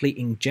automatically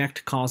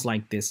inject calls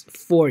like this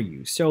for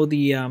you. So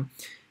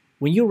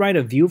when you write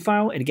a Vue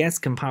file, it gets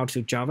compiled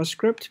to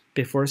JavaScript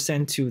before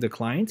sent to the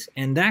client,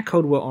 and that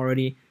code will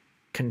already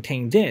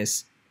contain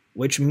this,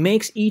 which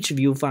makes each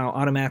Vue file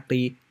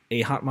automatically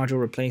a hot module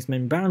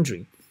replacement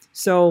boundary.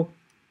 So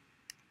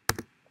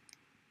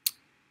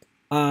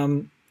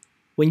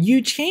when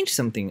you change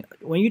something,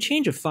 when you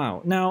change a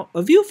file, now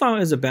a Vue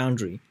file is a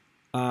boundary.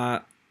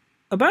 A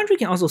boundary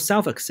can also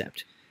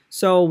self-accept.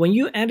 So when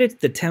you edit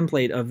the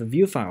template of the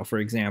Vue file, for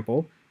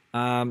example,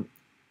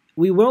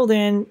 we will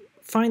then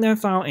find that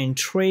file and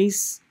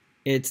trace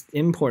its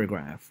import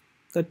graph.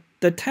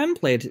 The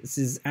template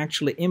is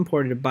actually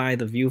imported by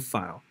the Vue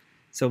file.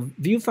 So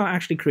Vue file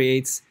actually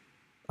creates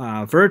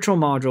virtual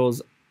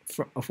modules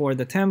for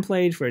the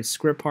template, for its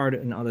script part,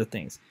 and other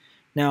things.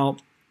 Now,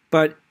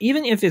 but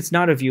even if it's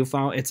not a Vue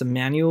file, it's a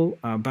manual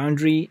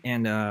boundary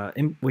and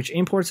which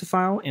imports a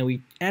file, and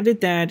we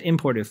edit that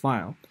imported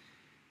file.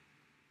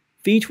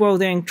 Vite will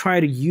then try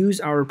to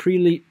use our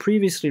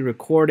previously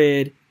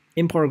recorded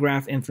import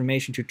graph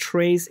information to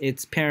trace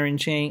its parent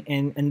chain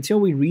and until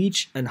we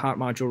reach a hot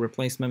module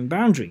replacement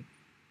boundary.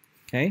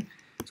 Okay,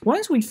 so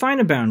once we find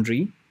a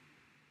boundary,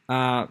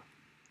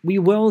 we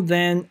will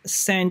then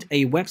send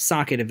a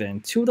WebSocket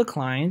event to the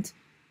client.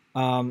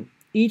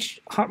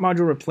 Each hot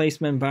module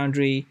replacement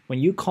boundary, when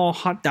you call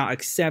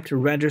hot.accept,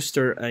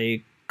 register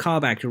a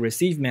callback to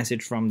receive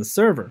message from the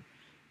server.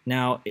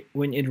 Now,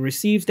 when it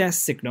receives that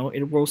signal,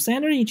 it will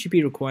send an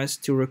HTTP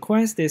request to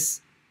request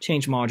this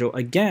change module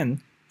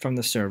again from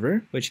the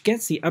server, which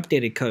gets the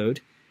updated code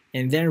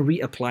and then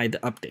reapply the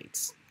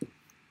updates.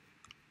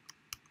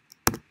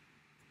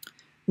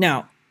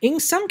 Now, in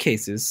some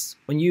cases,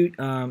 when you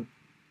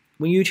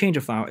change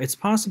a file, it's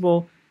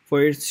possible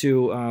for it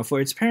to for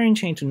its parent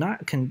chain to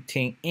not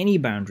contain any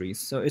boundaries.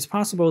 So it's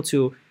possible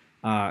to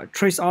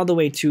trace all the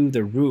way to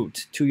the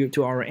root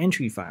to our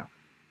entry file.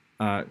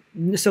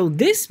 So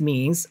this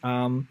means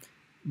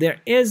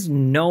there is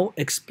no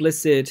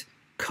explicit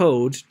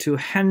code to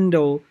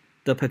handle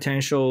the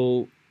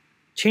potential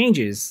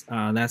changes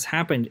that's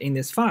happened in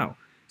this file.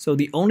 So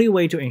the only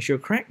way to ensure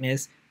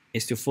correctness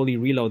is to fully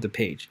reload the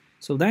page.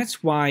 So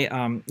that's why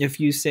if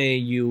you say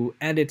you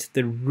edit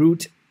the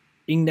root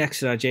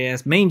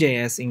index.js,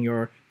 main.js in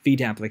your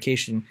Vite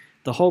application,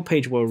 the whole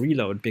page will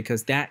reload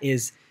because that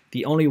is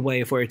the only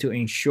way for it to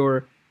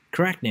ensure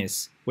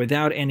correctness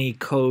without any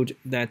code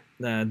that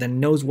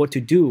knows what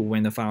to do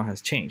when the file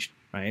has changed,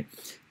 right?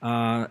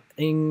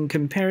 In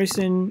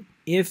comparison,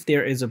 if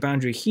there is a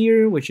boundary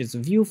here, which is a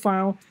Vue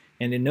file,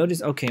 and then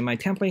notice, okay, my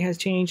template has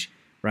changed,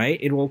 right?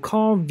 It will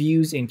call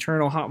Vue's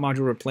internal hot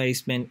module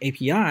replacement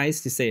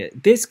APIs to say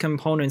this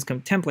component's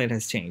template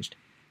has changed.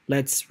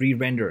 Let's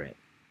re-render it,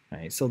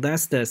 right? So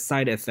that's the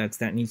side effects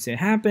that needs to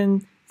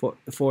happen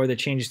for the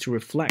changes to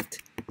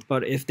reflect.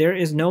 But if there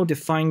is no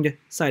defined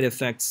side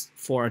effects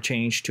for a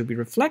change to be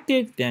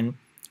reflected, then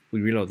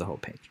we reload the whole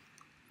page.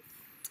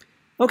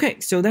 Okay,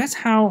 so that's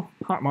how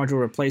hot module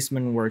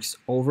replacement works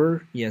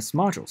over ES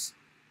modules.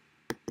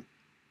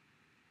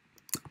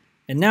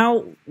 And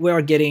now we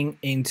are getting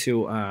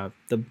into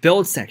the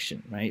build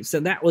section, right? So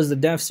that was the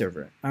dev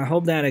server. I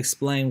hope that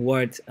explained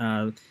what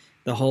the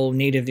whole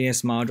native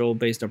ES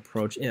module-based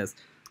approach is.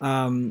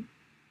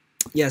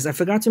 yes, I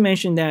forgot to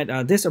mention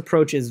that this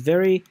approach is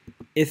very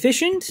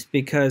efficient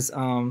because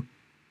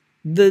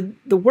the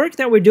work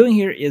that we're doing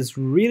here is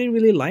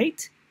really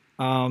light.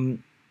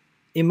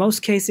 In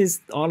most cases,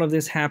 all of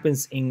this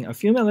happens in a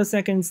few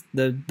milliseconds.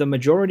 The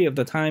majority of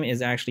the time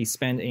is actually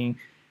spent in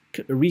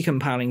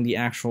recompiling the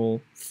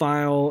actual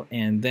file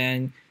and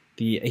then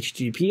the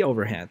HTTP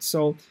overhead.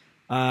 So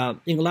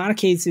in a lot of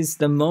cases,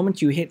 the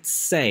moment you hit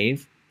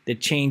save, the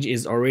change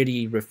is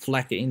already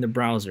reflected in the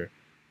browser.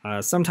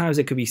 Sometimes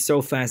it could be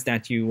so fast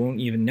that you won't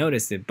even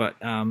notice it, but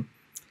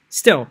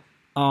still,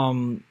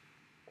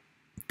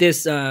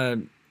 this in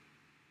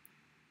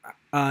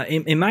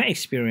my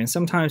experience,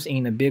 sometimes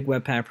in a big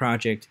Webpack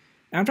project,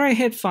 after I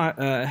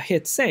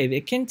hit save,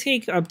 it can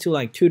take up to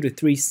like 2 to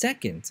 3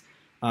 seconds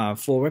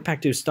for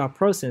Webpack to stop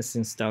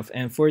processing stuff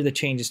and for the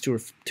changes to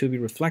be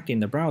reflected in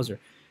the browser.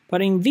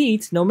 But in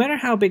Vite, no matter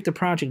how big the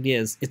project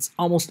is, it's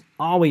almost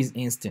always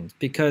instant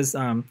because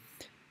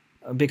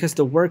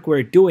the work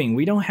we're doing,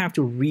 we don't have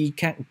to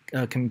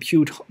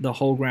compute the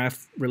whole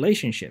graph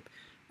relationship.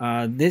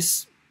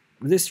 This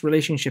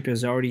relationship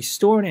is already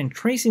stored, and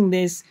tracing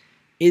this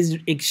is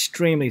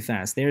extremely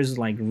fast. There's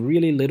like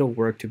really little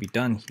work to be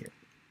done here.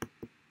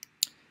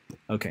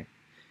 Okay,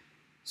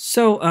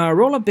 so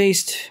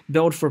rollup-based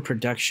build for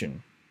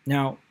production.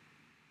 Now,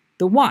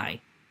 the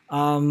why.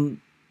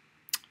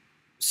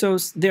 So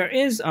there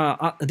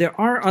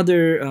are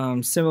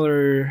other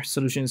similar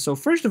solutions. So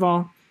first of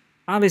all,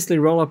 obviously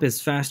rollup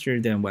is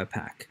faster than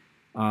Webpack.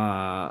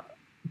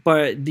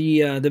 But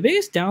the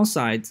biggest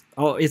downside,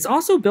 it's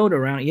also built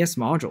around ES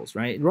modules,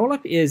 right?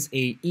 Rollup is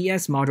a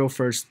ES module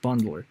first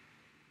bundler,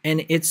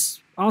 and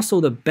it's also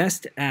the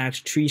best at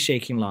tree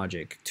shaking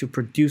logic to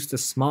produce the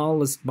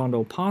smallest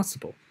bundle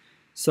possible.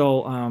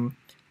 So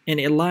and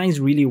it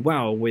aligns really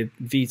well with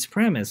Vite's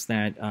premise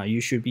that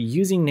you should be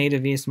using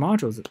native ES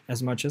modules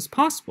as much as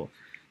possible.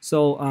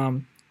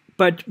 So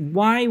but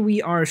why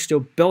we are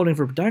still building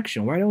for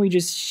production? Why don't we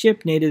just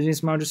ship native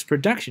ES modules to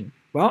production?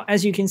 Well,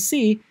 as you can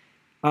see,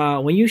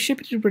 when you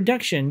ship it to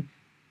production,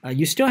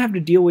 you still have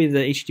to deal with the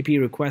HTTP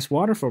request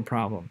waterfall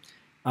problem.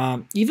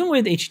 Even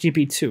with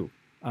HTTP 2,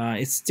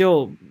 it's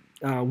still,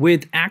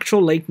 with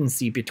actual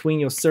latency between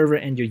your server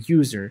and your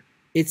user,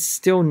 it's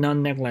still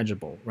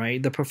non-negligible,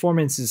 right? The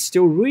performance is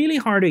still really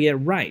hard to get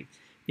right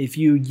if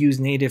you use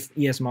native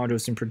ES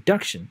modules in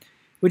production,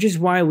 which is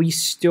why we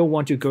still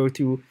want to go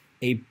through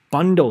a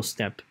bundle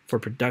step for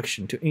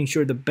production to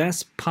ensure the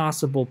best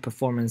possible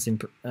performance in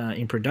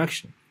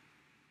production.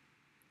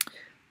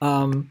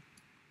 The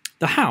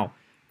how,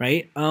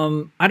 right?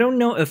 I don't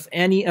know if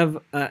any of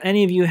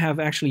you have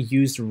actually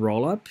used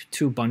Rollup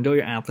to bundle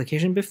your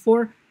application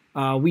before.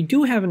 We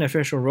do have an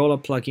official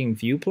Rollup plugin,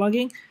 Vue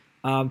plugin,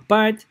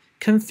 but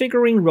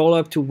configuring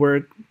Rollup to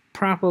work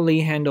properly,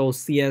 handle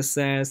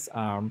CSS,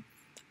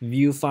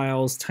 Vue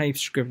files,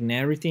 TypeScript, and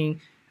everything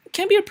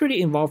can be a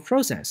pretty involved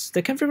process.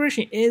 The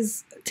configuration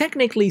is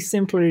technically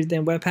simpler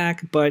than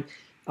Webpack, but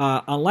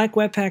unlike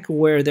Webpack,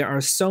 where there are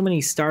so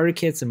many starter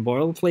kits and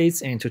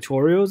boilerplates and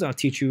tutorials, I'll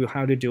teach you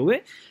how to do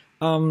it.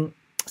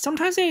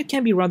 Sometimes it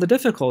can be rather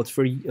difficult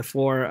for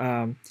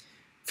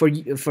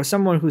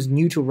someone who's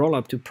new to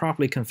Rollup to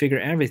properly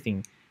configure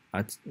everything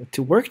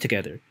to work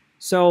together.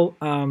 So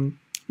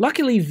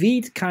luckily,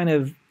 Vite kind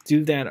of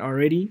do that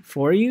already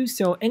for you.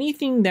 So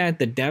anything that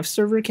the dev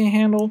server can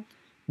handle,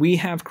 we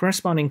have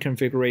corresponding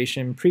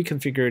configuration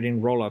pre-configured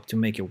in Rollup to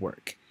make it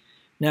work.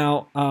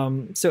 Now,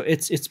 so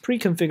it's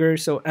pre-configured.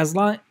 So as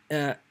long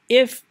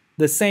if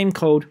the same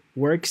code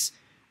works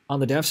on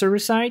the dev server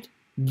side,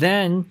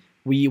 then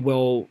we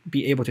will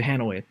be able to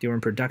handle it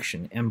during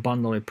production and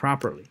bundle it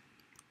properly.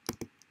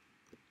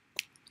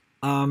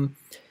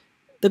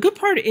 The good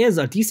part is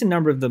a decent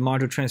number of the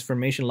module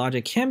transformation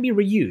logic can be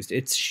reused.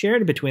 It's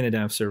shared between the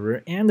dev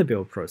server and the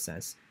build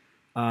process.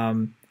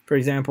 For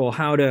example,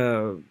 how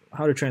to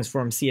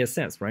transform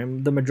CSS,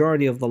 right? The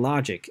majority of the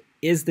logic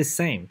is the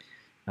same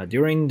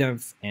during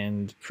dev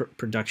and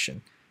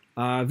production.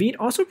 Vite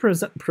also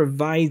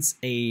provides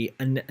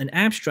an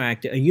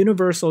abstract, a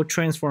universal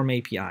transform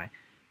API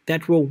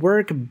that will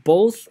work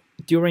both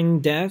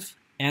during dev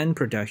and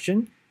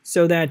production,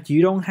 so that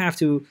you don't have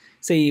to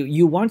say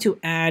you want to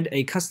add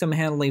a custom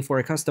handling for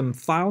a custom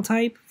file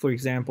type, for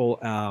example,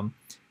 a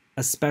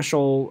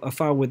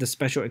file with a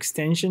special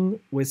extension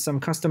with some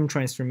custom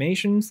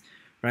transformations,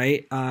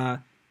 right?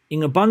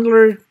 In a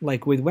bundler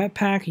like with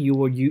Webpack, you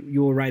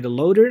will write a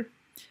loader.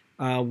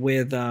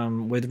 With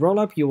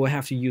Rollup, you will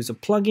have to use a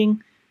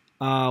plugin.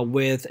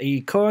 With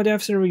a Koa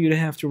dev server, you'd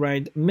have to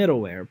write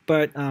middleware.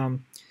 But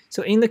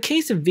so in the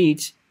case of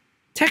Vite,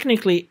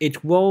 technically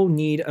it will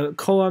need a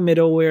Koa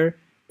middleware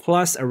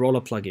plus a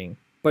Rollup plugin.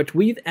 But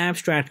we've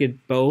abstracted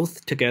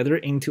both together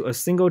into a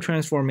single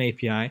transform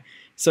API.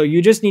 So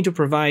you just need to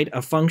provide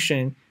a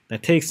function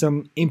that takes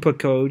some input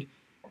code,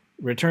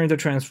 returns the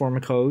transform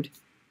code,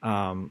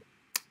 and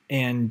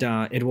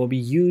it will be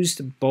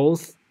used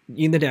both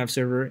in the dev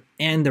server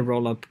and the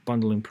Rollup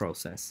bundling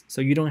process.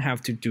 So you don't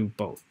have to do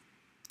both.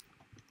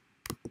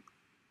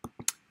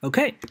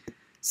 Okay,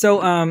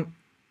 so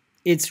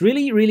it's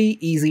really, really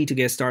easy to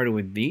get started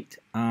with Vite.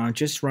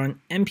 Just run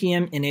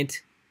npm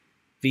init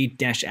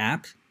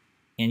vite-app,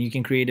 and you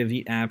can create a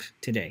Vite app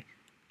today.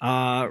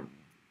 And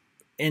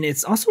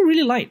it's also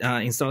really light.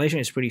 Installation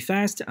is pretty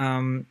fast.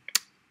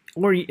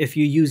 Or if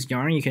you use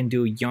Yarn, you can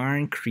do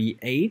yarn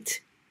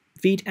create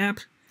Vite app.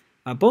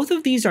 Both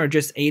of these are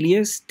just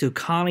alias to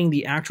calling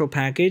the actual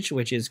package,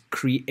 which is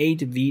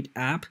create Vite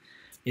app.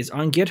 Is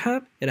on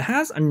GitHub. It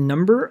has a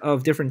number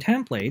of different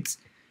templates.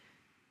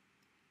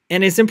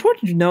 And it's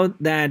important to note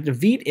that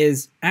Vite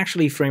is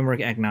actually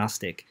framework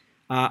agnostic.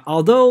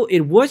 Although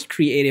it was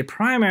created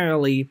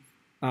primarily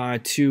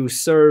to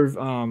serve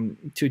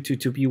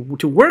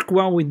to work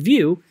well with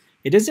Vue,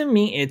 it doesn't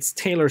mean it's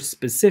tailored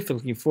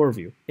specifically for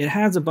Vue. It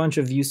has a bunch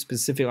of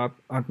Vue-specific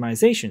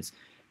optimizations,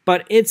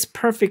 but it's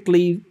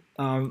perfectly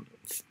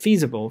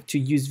feasible to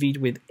use Vite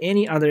with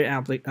any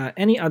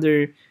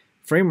other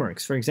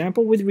frameworks. For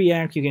example, with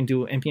React, you can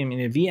do npm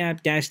init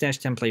vapp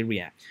 --template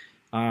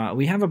React.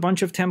 We have a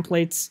bunch of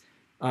templates.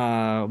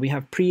 We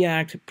have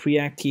Preact,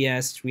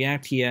 Preact.ts,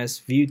 React.ts,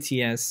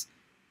 Vue.ts,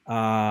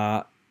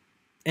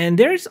 and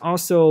there's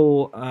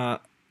also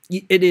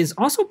it is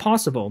also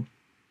possible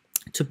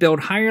to build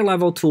higher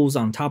level tools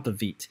on top of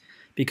Vite,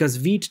 because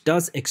Vite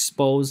does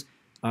expose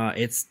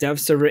its dev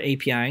server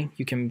API.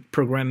 You can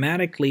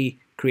programmatically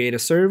create a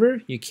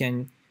server. You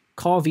can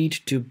call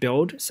Vite to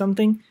build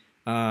something,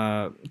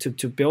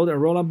 to build a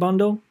rollup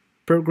bundle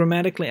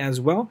programmatically as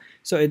well.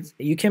 So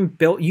you can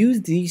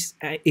use these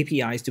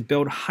APIs to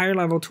build higher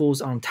level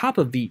tools on top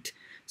of Vite.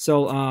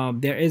 So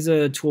there is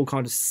a tool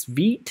called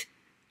Vite,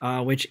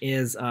 which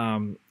is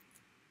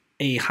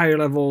a higher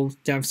level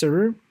dev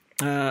server,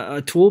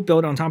 a tool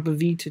built on top of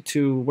Vite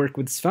to work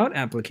with Svelte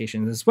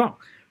applications as well,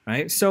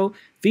 right? So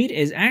Vite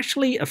is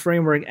actually a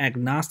framework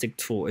agnostic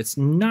tool. It's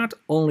not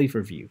only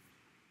for Vue.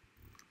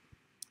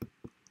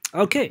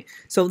 Okay,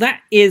 so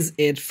that is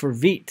it for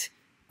Vite.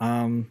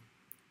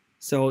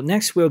 So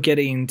next we'll get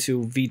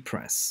into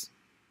VitePress.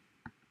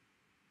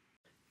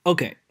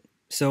 Okay,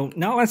 so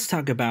now let's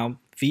talk about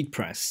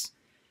VitePress.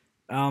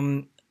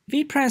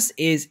 VitePress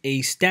is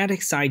a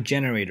static site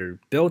generator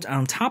built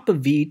on top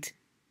of Vite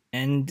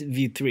and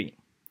Vue 3,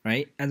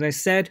 right? As I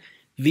said,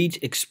 Vite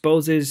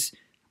exposes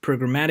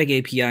programmatic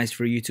APIs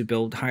for you to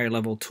build higher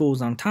level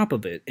tools on top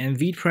of it, and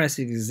VitePress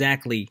is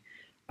exactly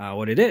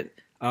what it is.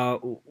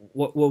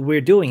 What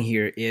we're doing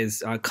here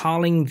is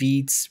calling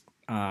Vite's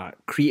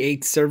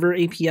create server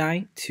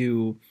API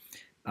to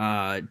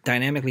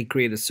dynamically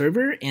create a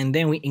server, and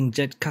then we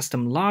inject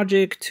custom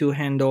logic to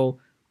handle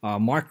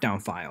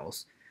markdown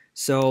files.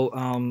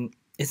 So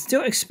it's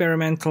still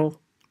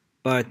experimental,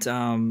 but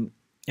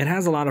it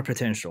has a lot of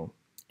potential,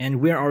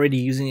 and we're already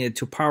using it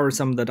to power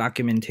some of the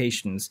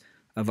documentations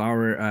of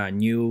our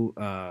new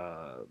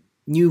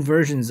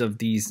versions of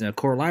these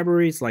core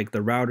libraries, like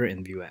the router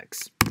and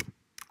Vuex.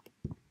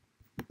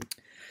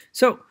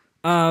 So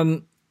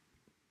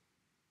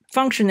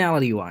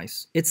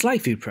functionality-wise, it's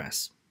like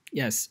VuePress.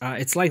 Yes,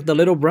 it's like the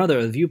little brother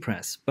of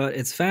VuePress, but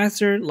it's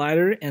faster,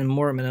 lighter, and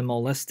more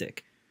minimalistic.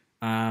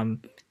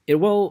 It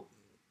will,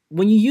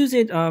 when you use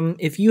it,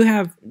 if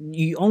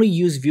you only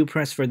use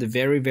VuePress for the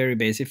very, very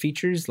basic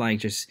features, like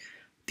just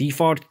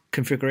default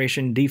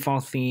configuration,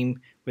 default theme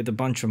with a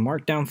bunch of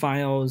markdown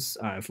files,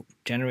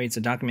 generates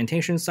a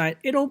documentation site,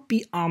 it'll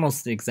be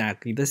almost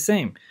exactly the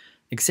same,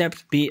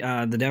 except the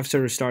dev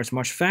server starts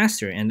much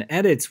faster and the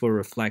edits will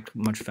reflect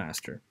much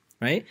faster,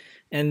 right?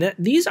 And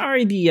these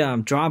are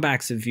the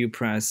drawbacks of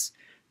VuePress.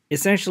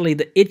 Essentially,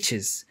 the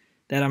itches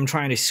that I'm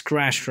trying to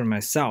scratch for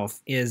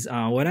myself is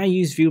when I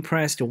use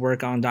VuePress to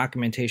work on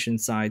documentation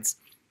sites,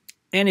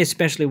 and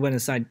especially when a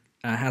site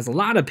has a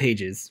lot of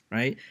pages,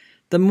 right?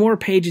 The more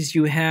pages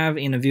you have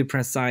in a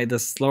VuePress site, the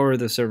slower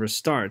the server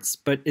starts.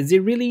 But is it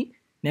really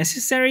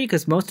necessary?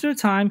 Because most of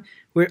the time,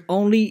 we're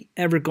only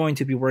ever going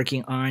to be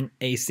working on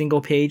a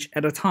single page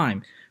at a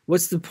time.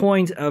 What's the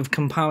point of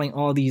compiling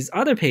all these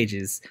other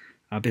pages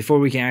before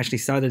we can actually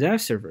start the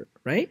dev server,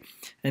 right?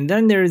 And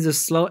then there is a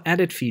slow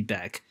edit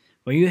feedback.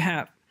 When you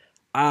have,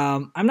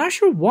 I'm not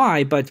sure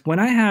why, but when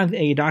I have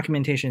a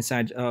documentation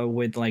site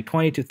with like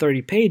 20 to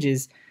 30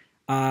 pages,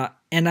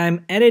 and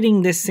I'm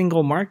editing this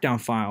single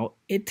markdown file,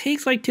 it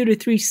takes like 2 to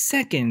 3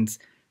 seconds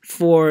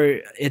for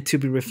it to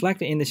be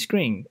reflected in the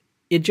screen.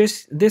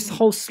 This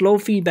whole slow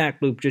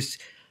feedback loop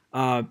just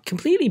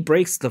completely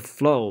breaks the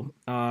flow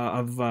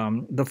of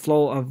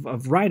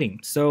writing.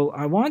 So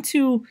I want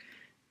to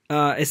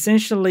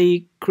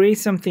essentially create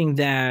something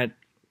that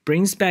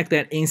brings back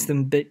that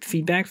instant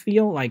feedback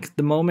feel. Like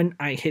the moment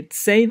I hit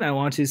save, I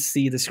want to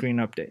see the screen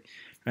update,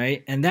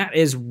 right? And that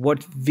is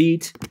what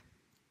Vite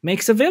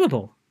makes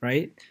available,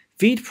 right?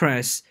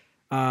 VitePress,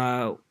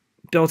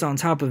 built on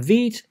top of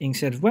Vite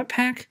instead of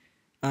Webpack,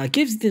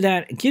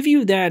 give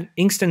you that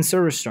instant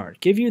server start,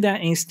 give you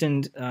that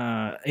instant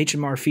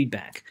HMR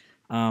feedback.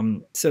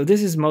 So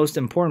this is most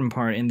important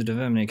part in the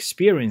development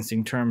experience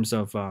in terms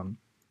of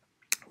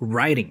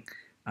writing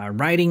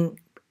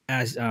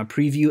as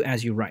preview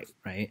as you write,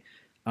 right?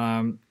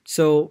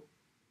 So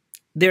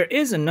there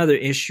is another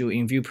issue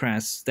in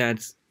VuePress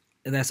that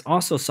that's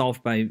also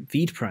solved by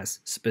VitePress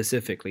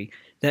specifically.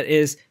 That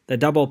is the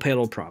double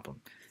payload problem,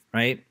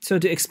 right? So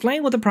to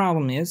explain what the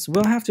problem is,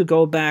 we'll have to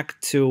go back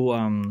to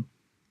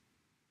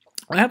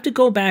I have to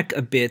go back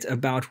a bit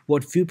about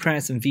what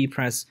VuePress and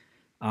VitePress,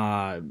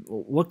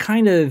 what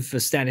kind of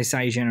static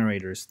site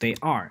generators they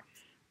are.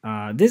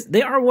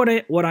 They are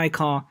what I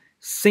call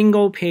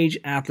single page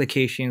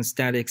application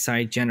static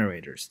site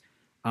generators.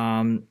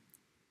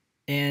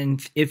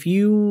 And if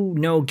you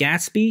know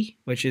Gatsby,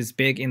 which is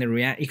big in the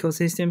React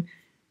ecosystem,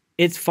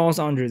 it falls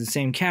under the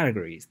same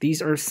categories.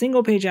 These are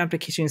single page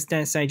application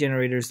static site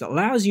generators that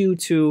allows you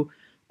to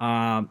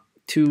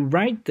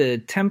write the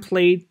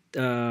template,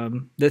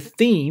 the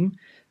theme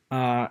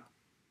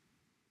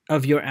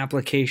of your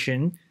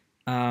application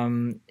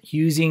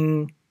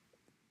using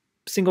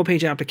single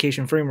page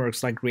application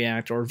frameworks like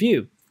React or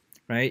Vue,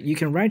 right? You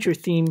can write your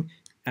theme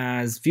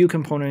as Vue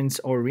components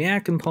or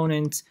React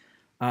components,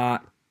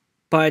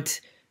 but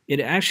it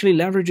actually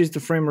leverages the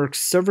framework's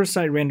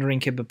server-side rendering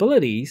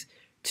capabilities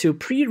to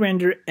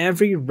pre-render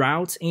every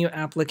route in your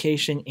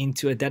application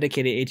into a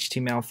dedicated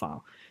HTML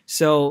file.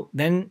 So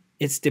then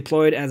it's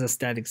deployed as a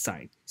static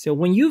site. So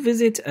when you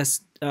visit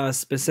a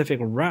specific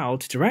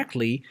route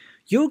directly,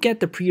 you'll get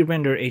the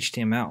pre-rendered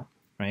HTML,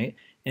 right?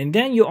 And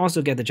then you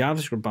also get the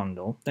JavaScript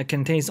bundle that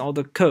contains all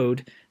the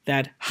code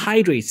that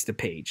hydrates the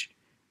page.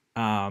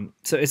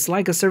 So it's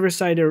like a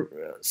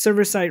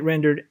server-side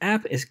rendered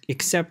app,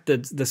 except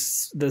that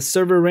the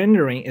server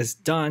rendering is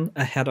done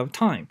ahead of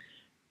time.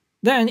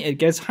 Then it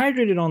gets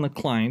hydrated on the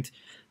client,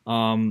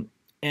 and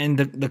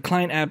the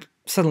client app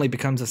suddenly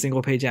becomes a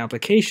single-page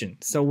application.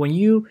 So when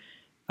you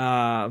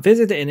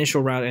visit the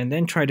initial route and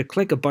then try to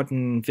click a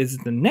button,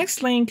 visit the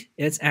next link,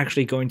 it's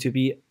actually going to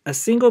be a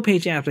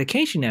single-page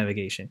application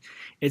navigation.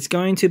 It's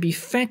going to be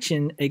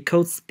fetching a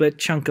code split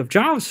chunk of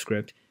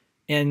JavaScript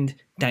and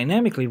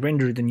dynamically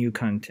render the new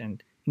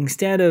content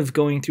instead of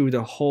going through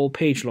the whole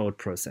page load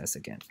process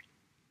again.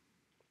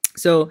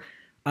 So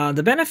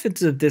the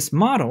benefits of this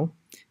model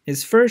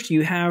is, first,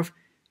 you have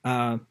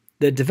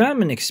the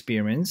development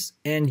experience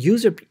and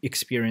user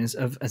experience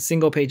of a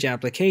single-page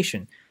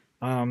application.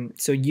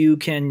 So you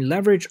can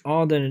leverage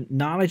all the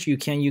knowledge you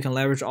can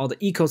leverage all the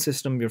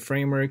ecosystem of your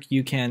framework.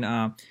 You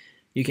can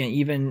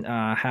even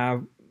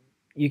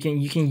you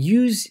can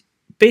use,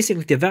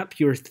 basically develop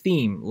your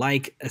theme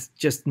like a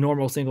just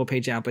normal single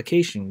page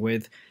application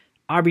with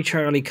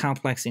arbitrarily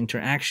complex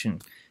interaction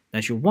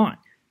that you want.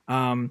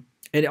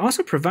 It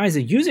also provides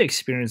a user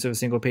experience of a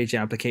single page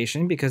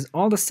application because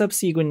all the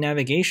subsequent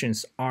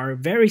navigations are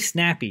very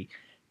snappy.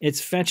 It's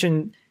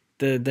fetching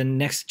the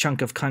next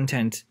chunk of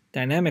content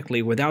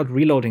dynamically without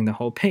reloading the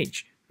whole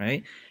page,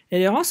 right?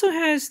 And it also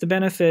has the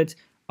benefit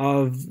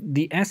of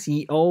the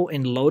SEO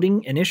and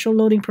initial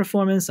loading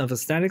performance of a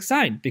static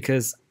site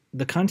because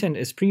the content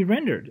is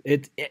pre-rendered.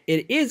 It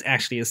is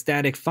actually a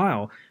static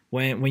file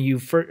when you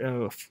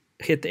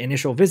hit the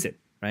initial visit,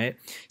 right?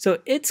 So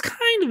it's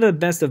kind of the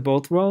best of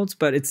both worlds,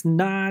 but it's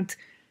not.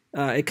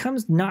 It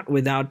comes not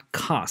without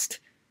cost.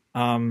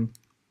 Now,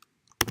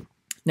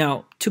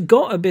 to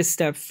go a bit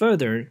step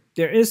further,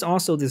 there is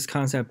also this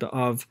concept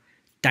of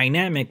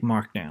dynamic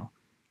markdown,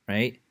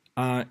 right?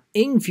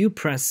 In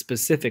VuePress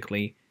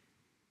specifically,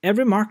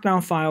 every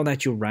markdown file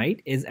that you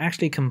write is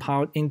actually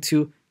compiled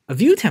into a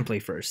Vue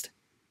template first.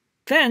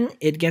 Then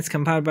it gets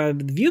compiled by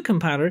the Vue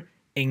compiler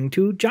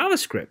into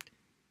JavaScript,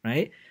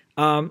 right?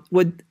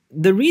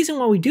 The reason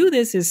why we do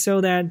this is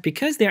so that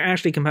because they're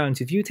actually compiled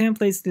into Vue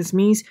templates, this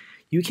means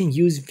you can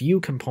use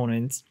Vue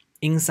components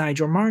inside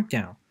your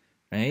markdown,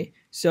 right?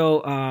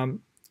 So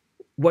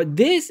what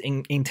this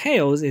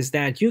entails is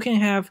that you can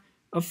have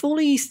a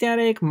fully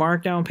static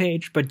markdown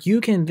page, but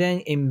you can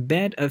then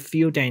embed a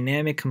few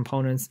dynamic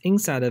components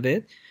inside of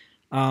it.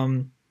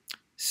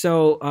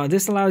 So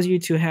this allows you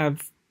to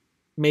have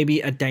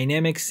maybe a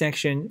dynamic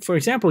section. For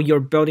example, you're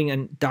building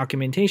a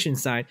documentation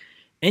site,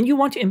 and you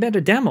want to embed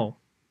a demo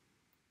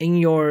in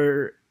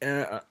your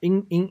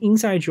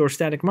inside your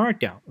static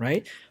markdown,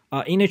 right?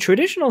 In a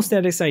traditional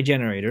static site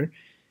generator,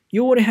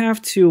 you would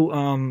have to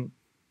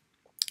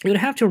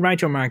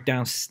write your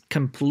markdown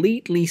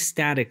completely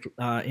static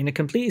in a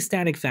completely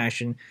static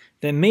fashion.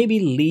 Then maybe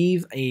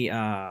leave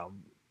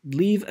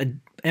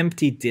an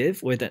empty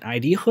div with an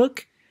ID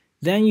hook.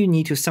 Then you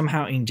need to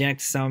somehow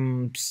inject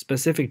some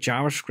specific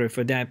JavaScript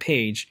for that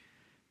page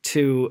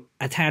to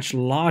attach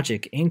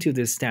logic into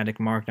this static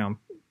markdown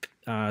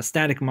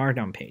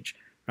page,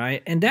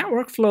 right? And that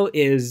workflow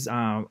is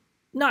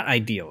not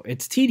ideal.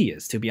 It's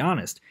tedious, to be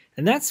honest.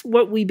 And that's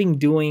what we've been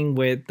doing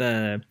with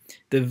the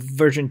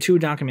version 2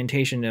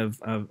 documentation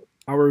of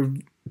our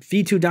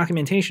V2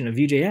 documentation of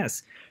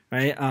Vue.js,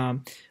 right?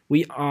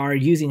 We are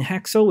using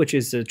Hexel, which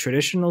is a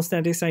traditional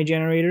static site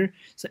generator.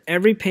 So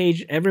every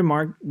page, every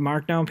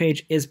markdown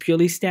page is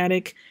purely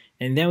static.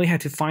 And then we had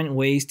to find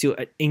ways to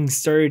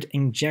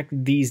inject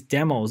these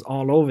demos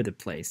all over the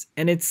place.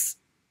 And it's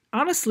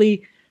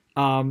honestly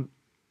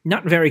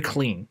not very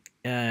clean.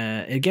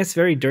 It gets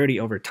very dirty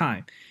over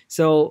time.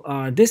 So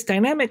this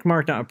dynamic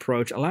markdown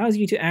approach allows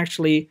you to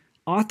actually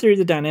author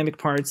the dynamic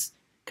parts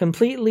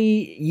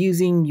completely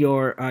using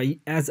your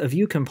as a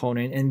Vue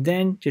component and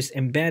then just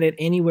embed it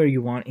anywhere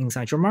you want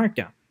inside your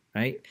Markdown,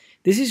 right?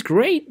 This is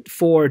great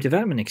for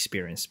development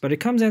experience, but it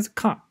comes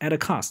at a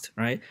cost,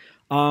 right?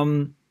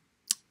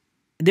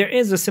 There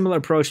is a similar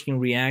approach in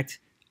React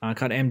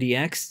called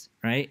MDX,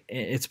 right?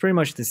 It's pretty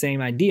much the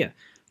same idea.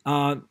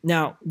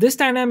 Now, this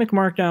dynamic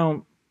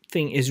Markdown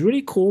thing is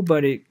really cool,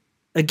 but it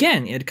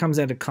comes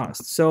at a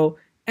cost. So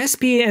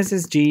SPA,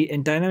 SSG,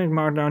 and dynamic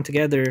Markdown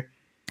together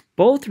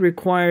both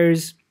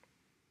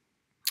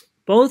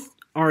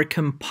are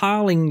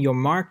compiling your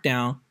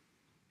Markdown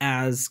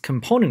as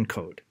component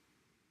code.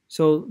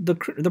 So the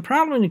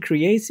problem it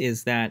creates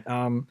is that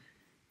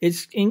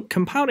it's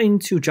compiled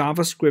into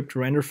JavaScript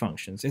render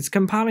functions. It's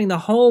compiling the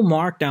whole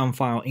Markdown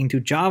file into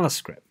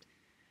JavaScript.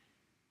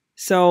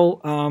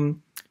 So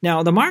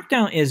now the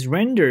Markdown is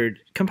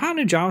compiled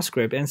to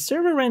JavaScript and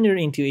server rendered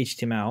into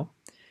HTML.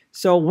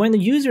 So when the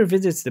user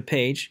visits the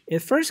page, it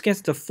first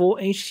gets the full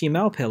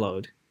HTML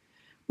payload,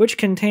 which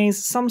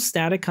contains some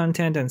static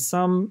content, and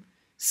some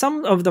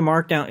of the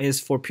Markdown is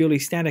for purely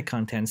static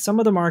content. Some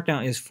of the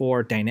Markdown is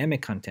for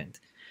dynamic content.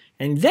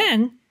 And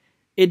then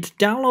it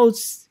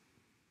downloads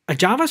a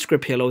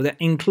JavaScript payload that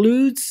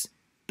includes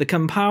the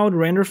compiled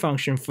render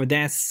function for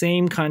that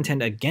same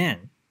content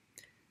again.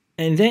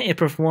 And then it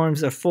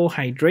performs a full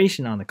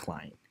hydration on the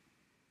client,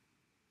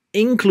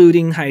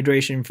 including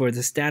hydration for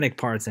the static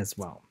parts as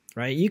well,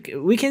 right?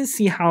 We can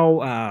see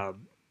how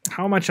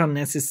much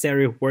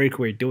unnecessary work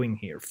we're doing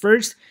here.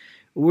 First,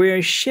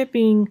 we're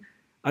shipping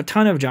a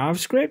ton of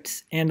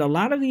JavaScript, and a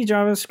lot of the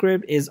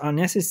JavaScript is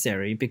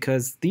unnecessary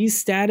because these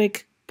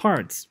static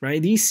parts,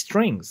 right, these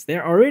strings,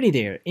 they're already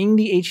there in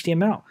the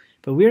HTML,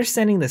 but we're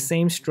sending the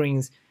same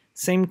strings,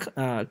 same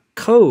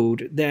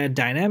code that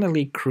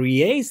dynamically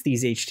creates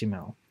these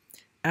HTML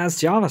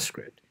as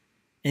JavaScript,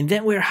 and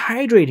then we're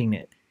hydrating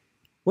it.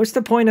 What's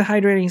the point of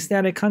hydrating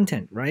static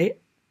content, right?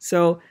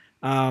 So,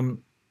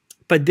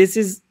 but this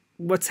is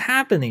what's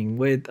happening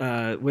with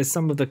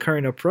some of the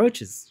current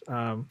approaches.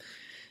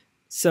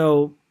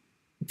 So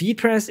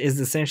VitePress is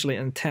essentially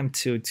an attempt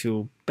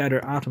to better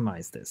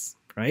optimize this,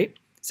 right?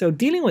 So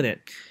dealing with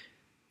it,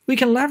 we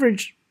can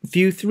leverage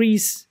Vue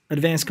 3's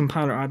advanced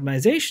compiler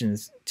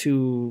optimizations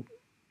to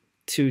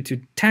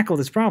tackle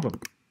this problem.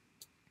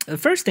 The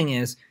first thing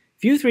is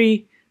Vue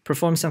 3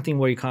 performs something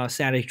what you call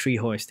static tree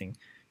hoisting.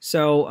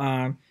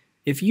 So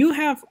if you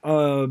have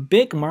a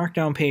big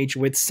Markdown page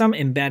with some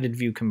embedded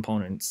Vue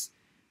components,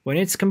 when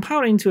it's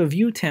compiled into a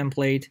Vue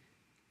template,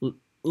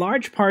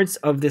 large parts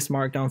of this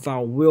Markdown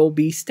file will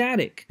be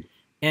static.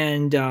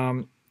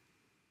 And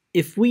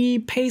if we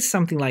paste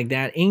something like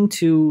that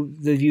into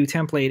the Vue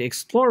template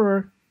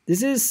explorer,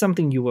 this is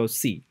something you will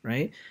see,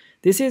 right?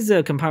 This is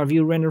a compiled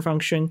Vue render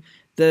function.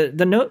 The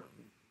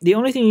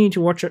only thing you need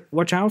to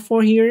watch out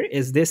for here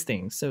is this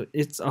thing. So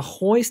it's a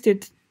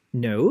hoisted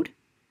node.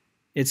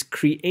 It's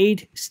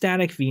create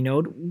static V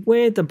node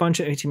with a bunch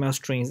of HTML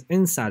strings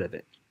inside of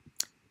it.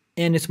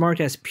 And it's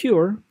marked as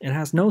pure. It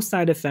has no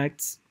side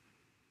effects.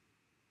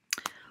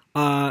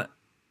 And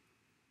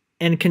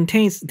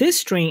this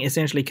string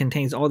essentially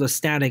contains all the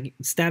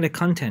static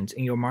content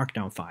in your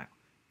Markdown file,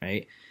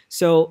 right?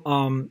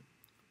 So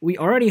we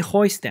already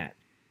hoist that.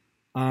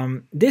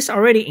 This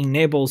already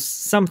enables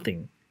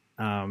something.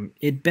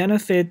 It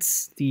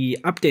benefits the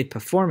update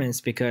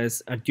performance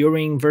because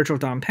during virtual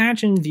DOM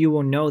patching, Vue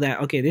will know that,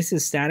 okay, this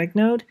is static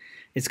node.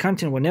 Its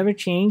content will never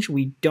change.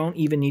 We don't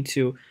even need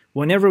to,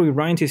 whenever we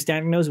run into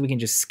static nodes, we can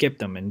just skip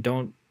them and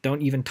don't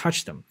even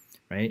touch them,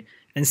 right?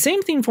 And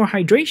same thing for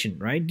hydration,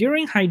 right?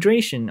 During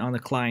hydration on the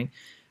client,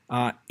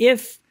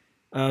 if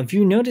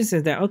Vue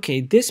notices that,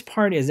 okay, this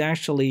part is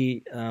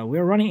actually,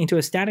 we're running into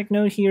a static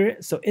node here,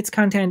 so its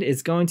content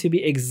is going to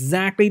be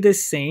exactly the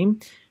same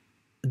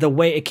the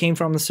way it came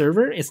from the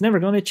server, it's never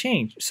going to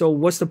change. So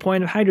what's the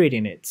point of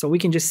hydrating it? So we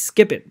can just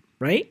skip it,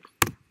 right?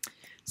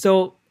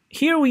 So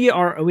here we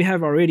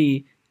have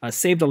already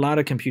saved a lot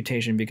of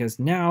computation because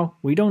now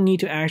we don't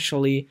need to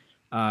actually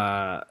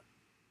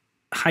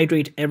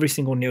hydrate every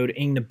single node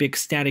in the big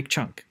static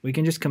chunk. We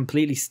can just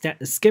completely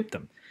skip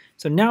them.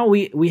 So now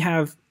we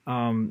have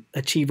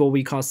achieved what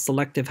we call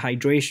selective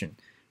hydration.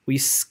 We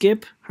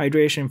skip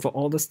hydration for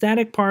all the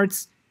static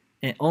parts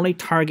and only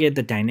target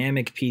the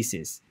dynamic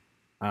pieces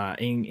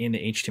in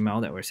the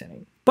HTML that we're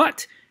sending.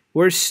 But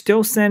we're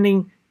still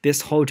sending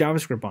this whole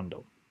JavaScript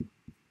bundle.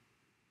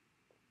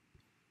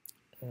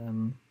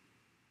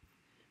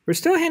 We're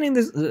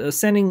still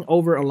sending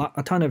over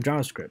a ton of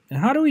JavaScript. And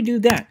how do we do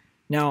that?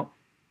 Now,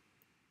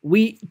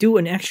 we do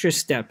an extra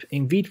step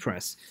in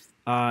VitePress.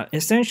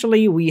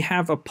 Essentially, we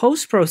have a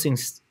post-processing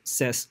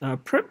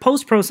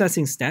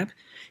step.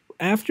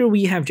 After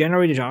we have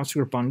generated a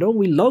JavaScript bundle,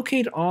 we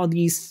locate all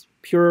these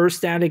pure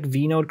static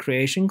vnode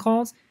creation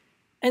calls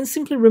and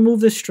simply remove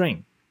the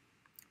string,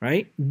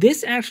 right?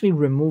 This actually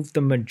removed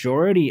the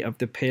majority of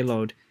the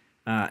payload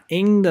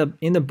in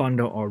the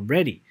bundle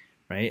already,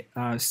 right?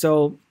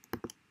 So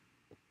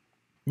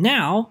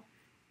now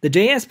the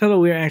JS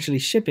payload we're actually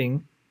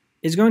shipping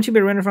is going to be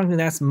a render function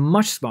that's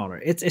much smaller.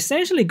 It's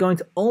essentially going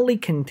to only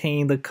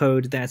contain the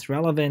code that's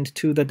relevant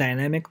to the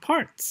dynamic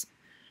parts,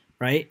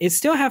 right? It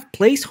still have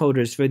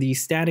placeholders for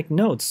these static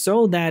nodes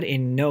so that it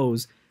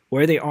knows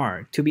where they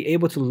are to be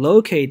able to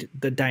locate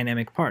the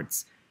dynamic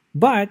parts.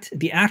 But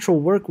the actual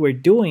work we're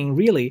doing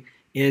really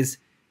is,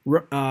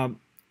 the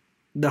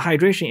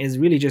hydration is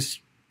really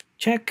just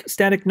check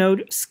static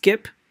node,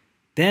 skip,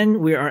 then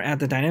we are at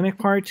the dynamic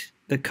part,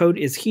 the code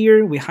is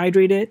here, we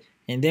hydrate it,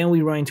 and then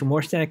we run into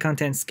more static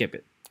content, skip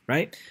it,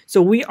 right?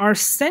 So we are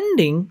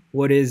sending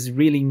what is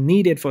really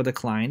needed for the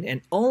client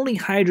and only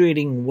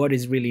hydrating what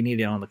is really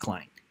needed on the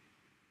client.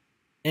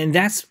 And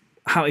that's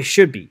how it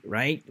should be,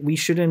 right? We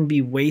shouldn't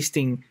be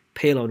wasting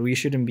payload. We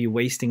shouldn't be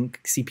wasting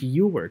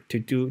CPU work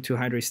to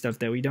hydrate stuff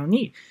that we don't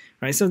need,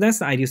 right? So that's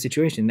the ideal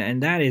situation,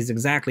 and that is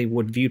exactly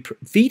what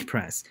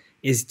VitePress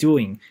is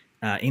doing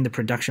in the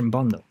production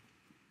bundle.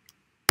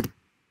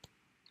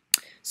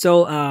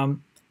 So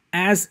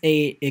as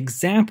a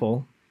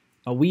example,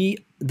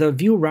 the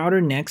Vue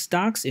router next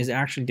docs is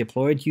actually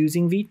deployed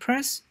using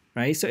VitePress,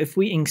 right? So if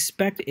we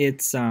inspect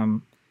its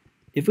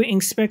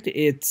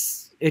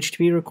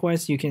HTTP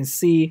request, you can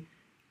see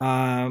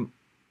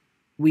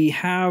we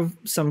have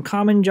some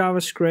common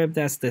JavaScript.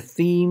 That's the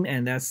theme,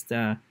 and that's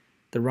the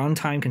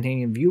runtime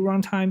containing Vue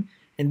runtime.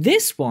 And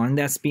this one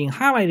that's being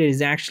highlighted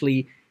is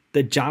actually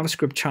the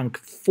JavaScript chunk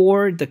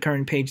for the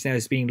current page that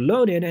is being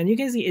loaded. And you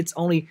can see it's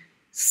only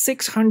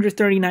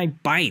 639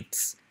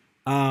 bytes.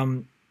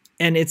 And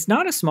it's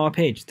not a small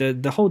page.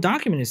 The whole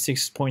document is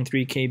 6.3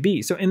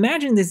 KB. So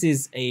imagine this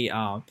is a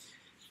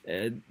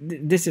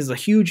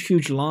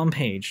huge long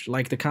page,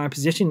 like the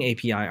composition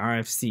API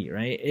RFC,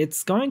 right?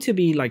 It's going to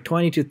be like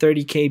 20 to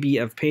 30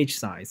 KB of page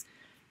size.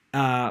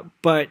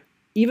 But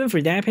even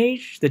for that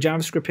page, the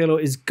JavaScript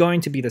payload is going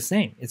to be the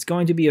same. It's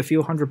going to be a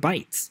few hundred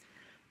bytes.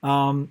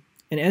 And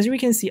as we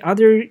can see,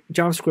 other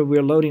JavaScript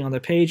we're loading on the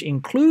page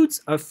includes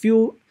a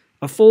full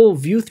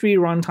Vue 3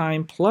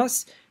 runtime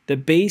plus the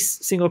base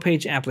single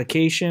page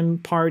application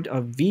part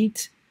of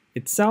Vite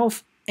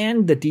itself,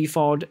 and the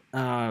default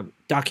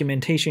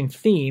documentation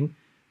theme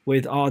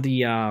with all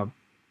the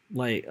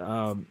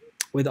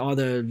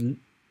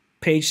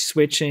page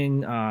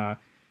switching,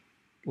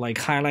 like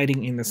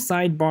highlighting in the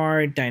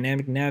sidebar,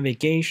 dynamic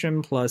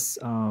navigation, plus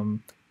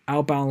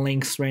outbound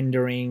links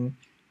rendering,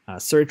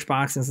 search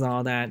boxes, and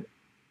all that.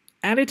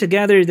 Added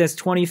together, that's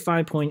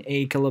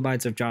 25.8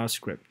 kilobytes of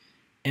JavaScript,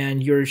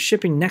 and you're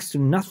shipping next to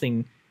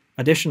nothing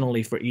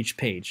additionally for each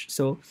page.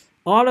 So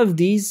all of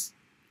these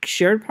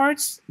shared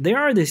parts, they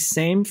are the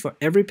same for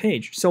every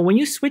page. So when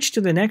you switch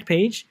to the next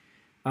page,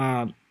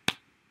 you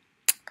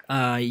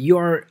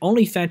are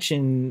only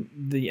fetching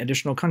the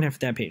additional content for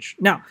that page.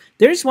 Now,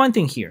 there's one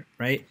thing here,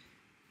 right?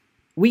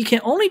 We can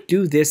only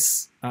do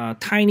this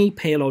tiny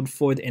payload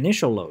for the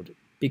initial load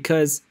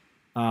because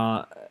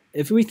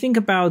if we think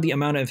about the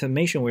amount of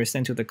information we're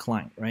sent to the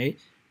client, right?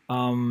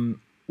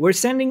 We're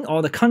sending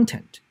all the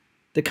content.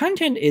 The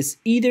content is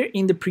either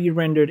in the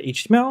pre-rendered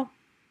HTML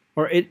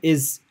or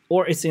it's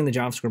in the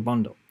JavaScript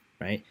bundle,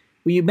 right?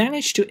 We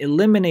managed to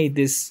eliminate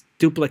this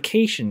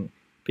duplication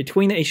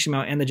between the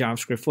HTML and the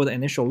JavaScript for the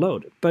initial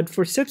load. But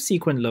for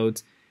subsequent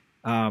loads,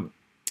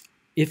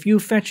 if you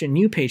fetch a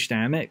new page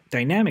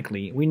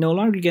dynamically, we no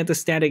longer get the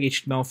static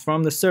HTML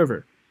from the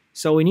server.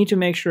 So we need to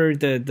make sure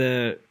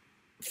that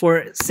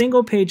for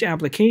single page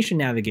application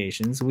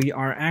navigations, we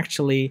are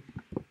actually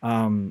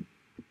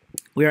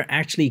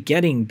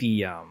getting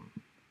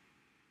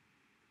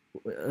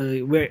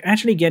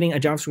a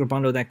JavaScript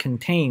bundle that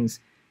contains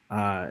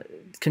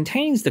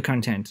the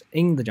content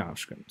in the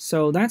JavaScript.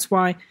 So that's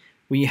why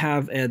we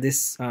have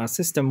this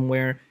system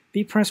where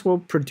VitePress will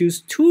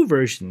produce two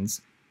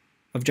versions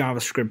of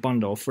JavaScript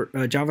bundle for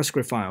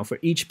JavaScript file for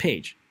each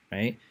page,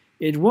 right?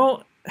 It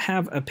will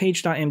have a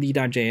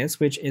page.md.js,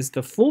 which is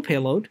the full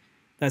payload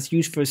that's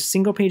used for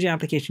single page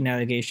application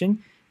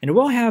navigation, and it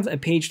will have a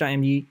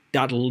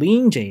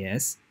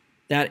page.md.lean.js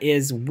that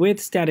is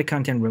with static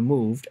content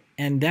removed,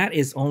 and that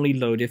is only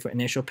loaded for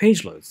initial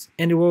page loads.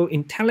 And it will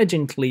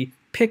intelligently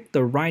pick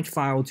the right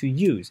file to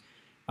use,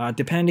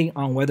 depending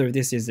on whether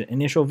this is an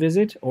initial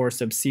visit or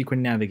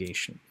subsequent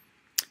navigation.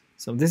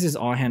 So this is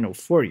all handled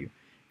for you.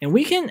 And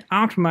we can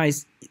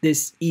optimize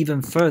this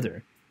even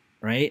further,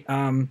 right?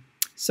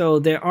 So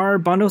there are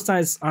bundle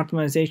size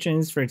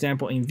optimizations, for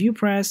example, in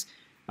VuePress,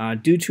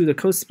 due to the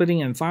code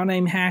splitting and file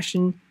name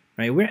hashing,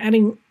 right? We're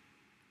adding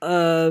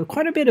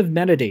quite a bit of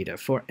metadata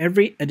for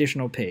every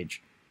additional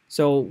page.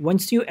 So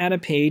once you add a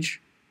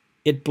page,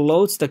 it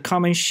bloats the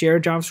common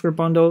shared JavaScript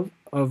bundle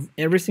of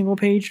every single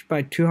page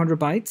by 200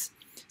 bytes.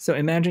 So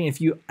imagine if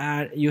you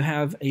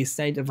have a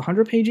site of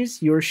 100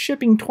 pages, you're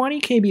shipping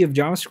 20 KB of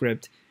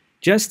JavaScript,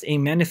 just a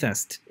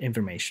manifest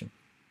information.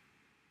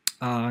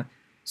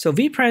 So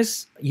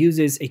VitePress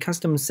uses a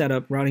custom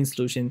setup routing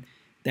solution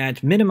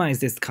that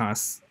minimizes this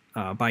cost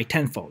by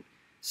tenfold.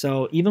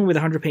 So even with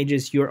 100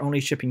 pages, you're only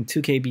shipping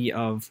 2 KB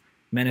of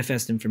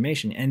manifest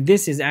information. And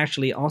this is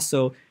actually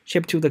also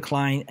shipped to the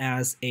client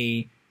as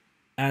a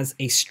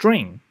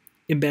string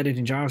embedded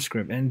in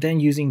JavaScript, and then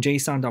using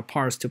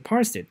JSON.parse to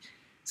parse it.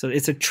 So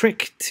it's a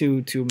trick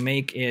to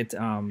make it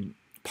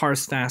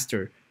parse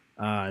faster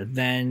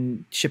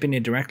than shipping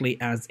it directly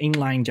as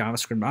inline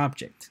JavaScript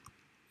object,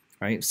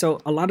 right?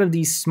 So a lot of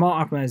these small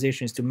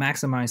optimizations to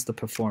maximize the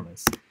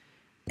performance.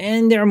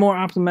 And there are more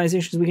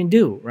optimizations we can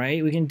do,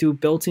 right? We can do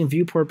built-in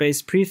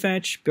viewport-based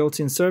prefetch,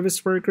 built-in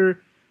service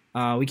worker.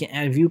 We can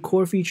add view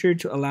core feature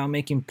to allow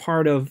making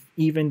part of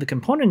even the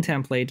component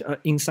template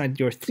inside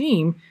your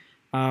theme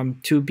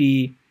to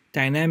be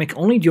dynamic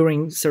only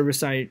during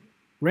server-side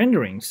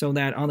rendering, so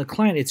that on the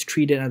client it's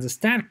treated as a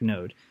static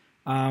node.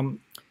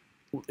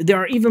 There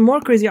are even more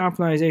crazy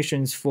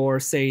optimizations for,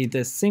 say,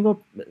 the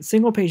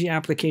single page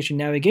application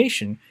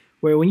navigation,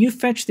 where when you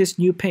fetch this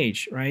new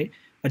page, right?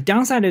 A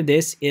downside of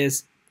this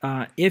is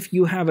if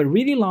you have a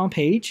really long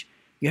page,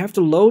 you have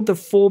to load the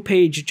full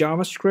page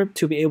JavaScript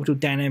to be able to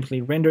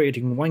dynamically render it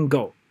in one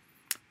go.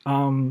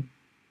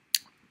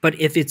 But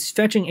if it's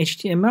fetching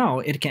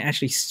HTML, it can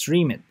actually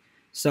stream it.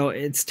 So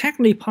it's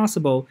technically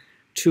possible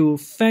to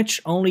fetch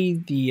only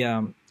the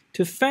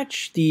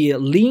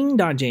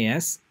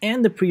lean.js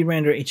and the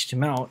pre-render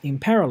HTML in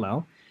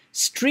parallel,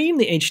 stream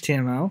the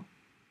HTML,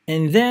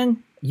 and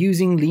then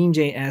using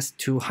lean.js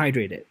to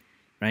hydrate it,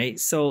 right?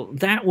 So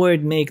that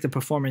would make the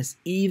performance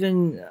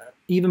even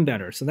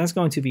better. So that's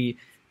going to be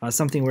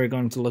something we're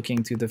going to look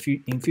into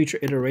in future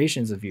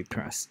iterations of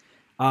VuePress.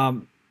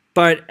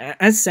 But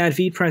as said,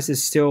 VuePress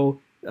is still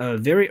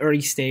very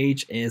early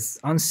stage, is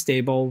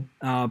unstable,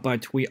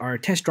 but we are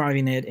test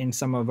driving it in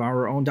some of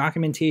our own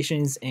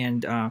documentations,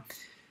 and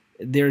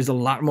there's a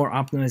lot more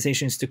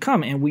optimizations to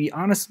come. And we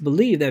honestly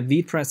believe that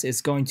VuePress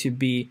is going to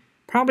be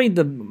probably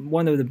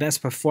one of the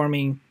best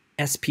performing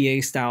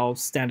SPA style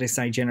static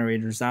site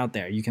generators out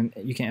there you can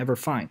ever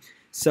find.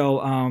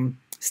 So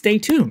stay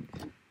tuned.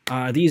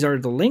 These are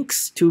the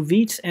links to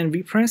Vite and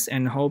VitePress,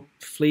 and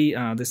hopefully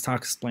this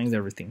talk explains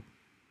everything.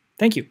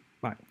 Thank you.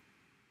 Bye.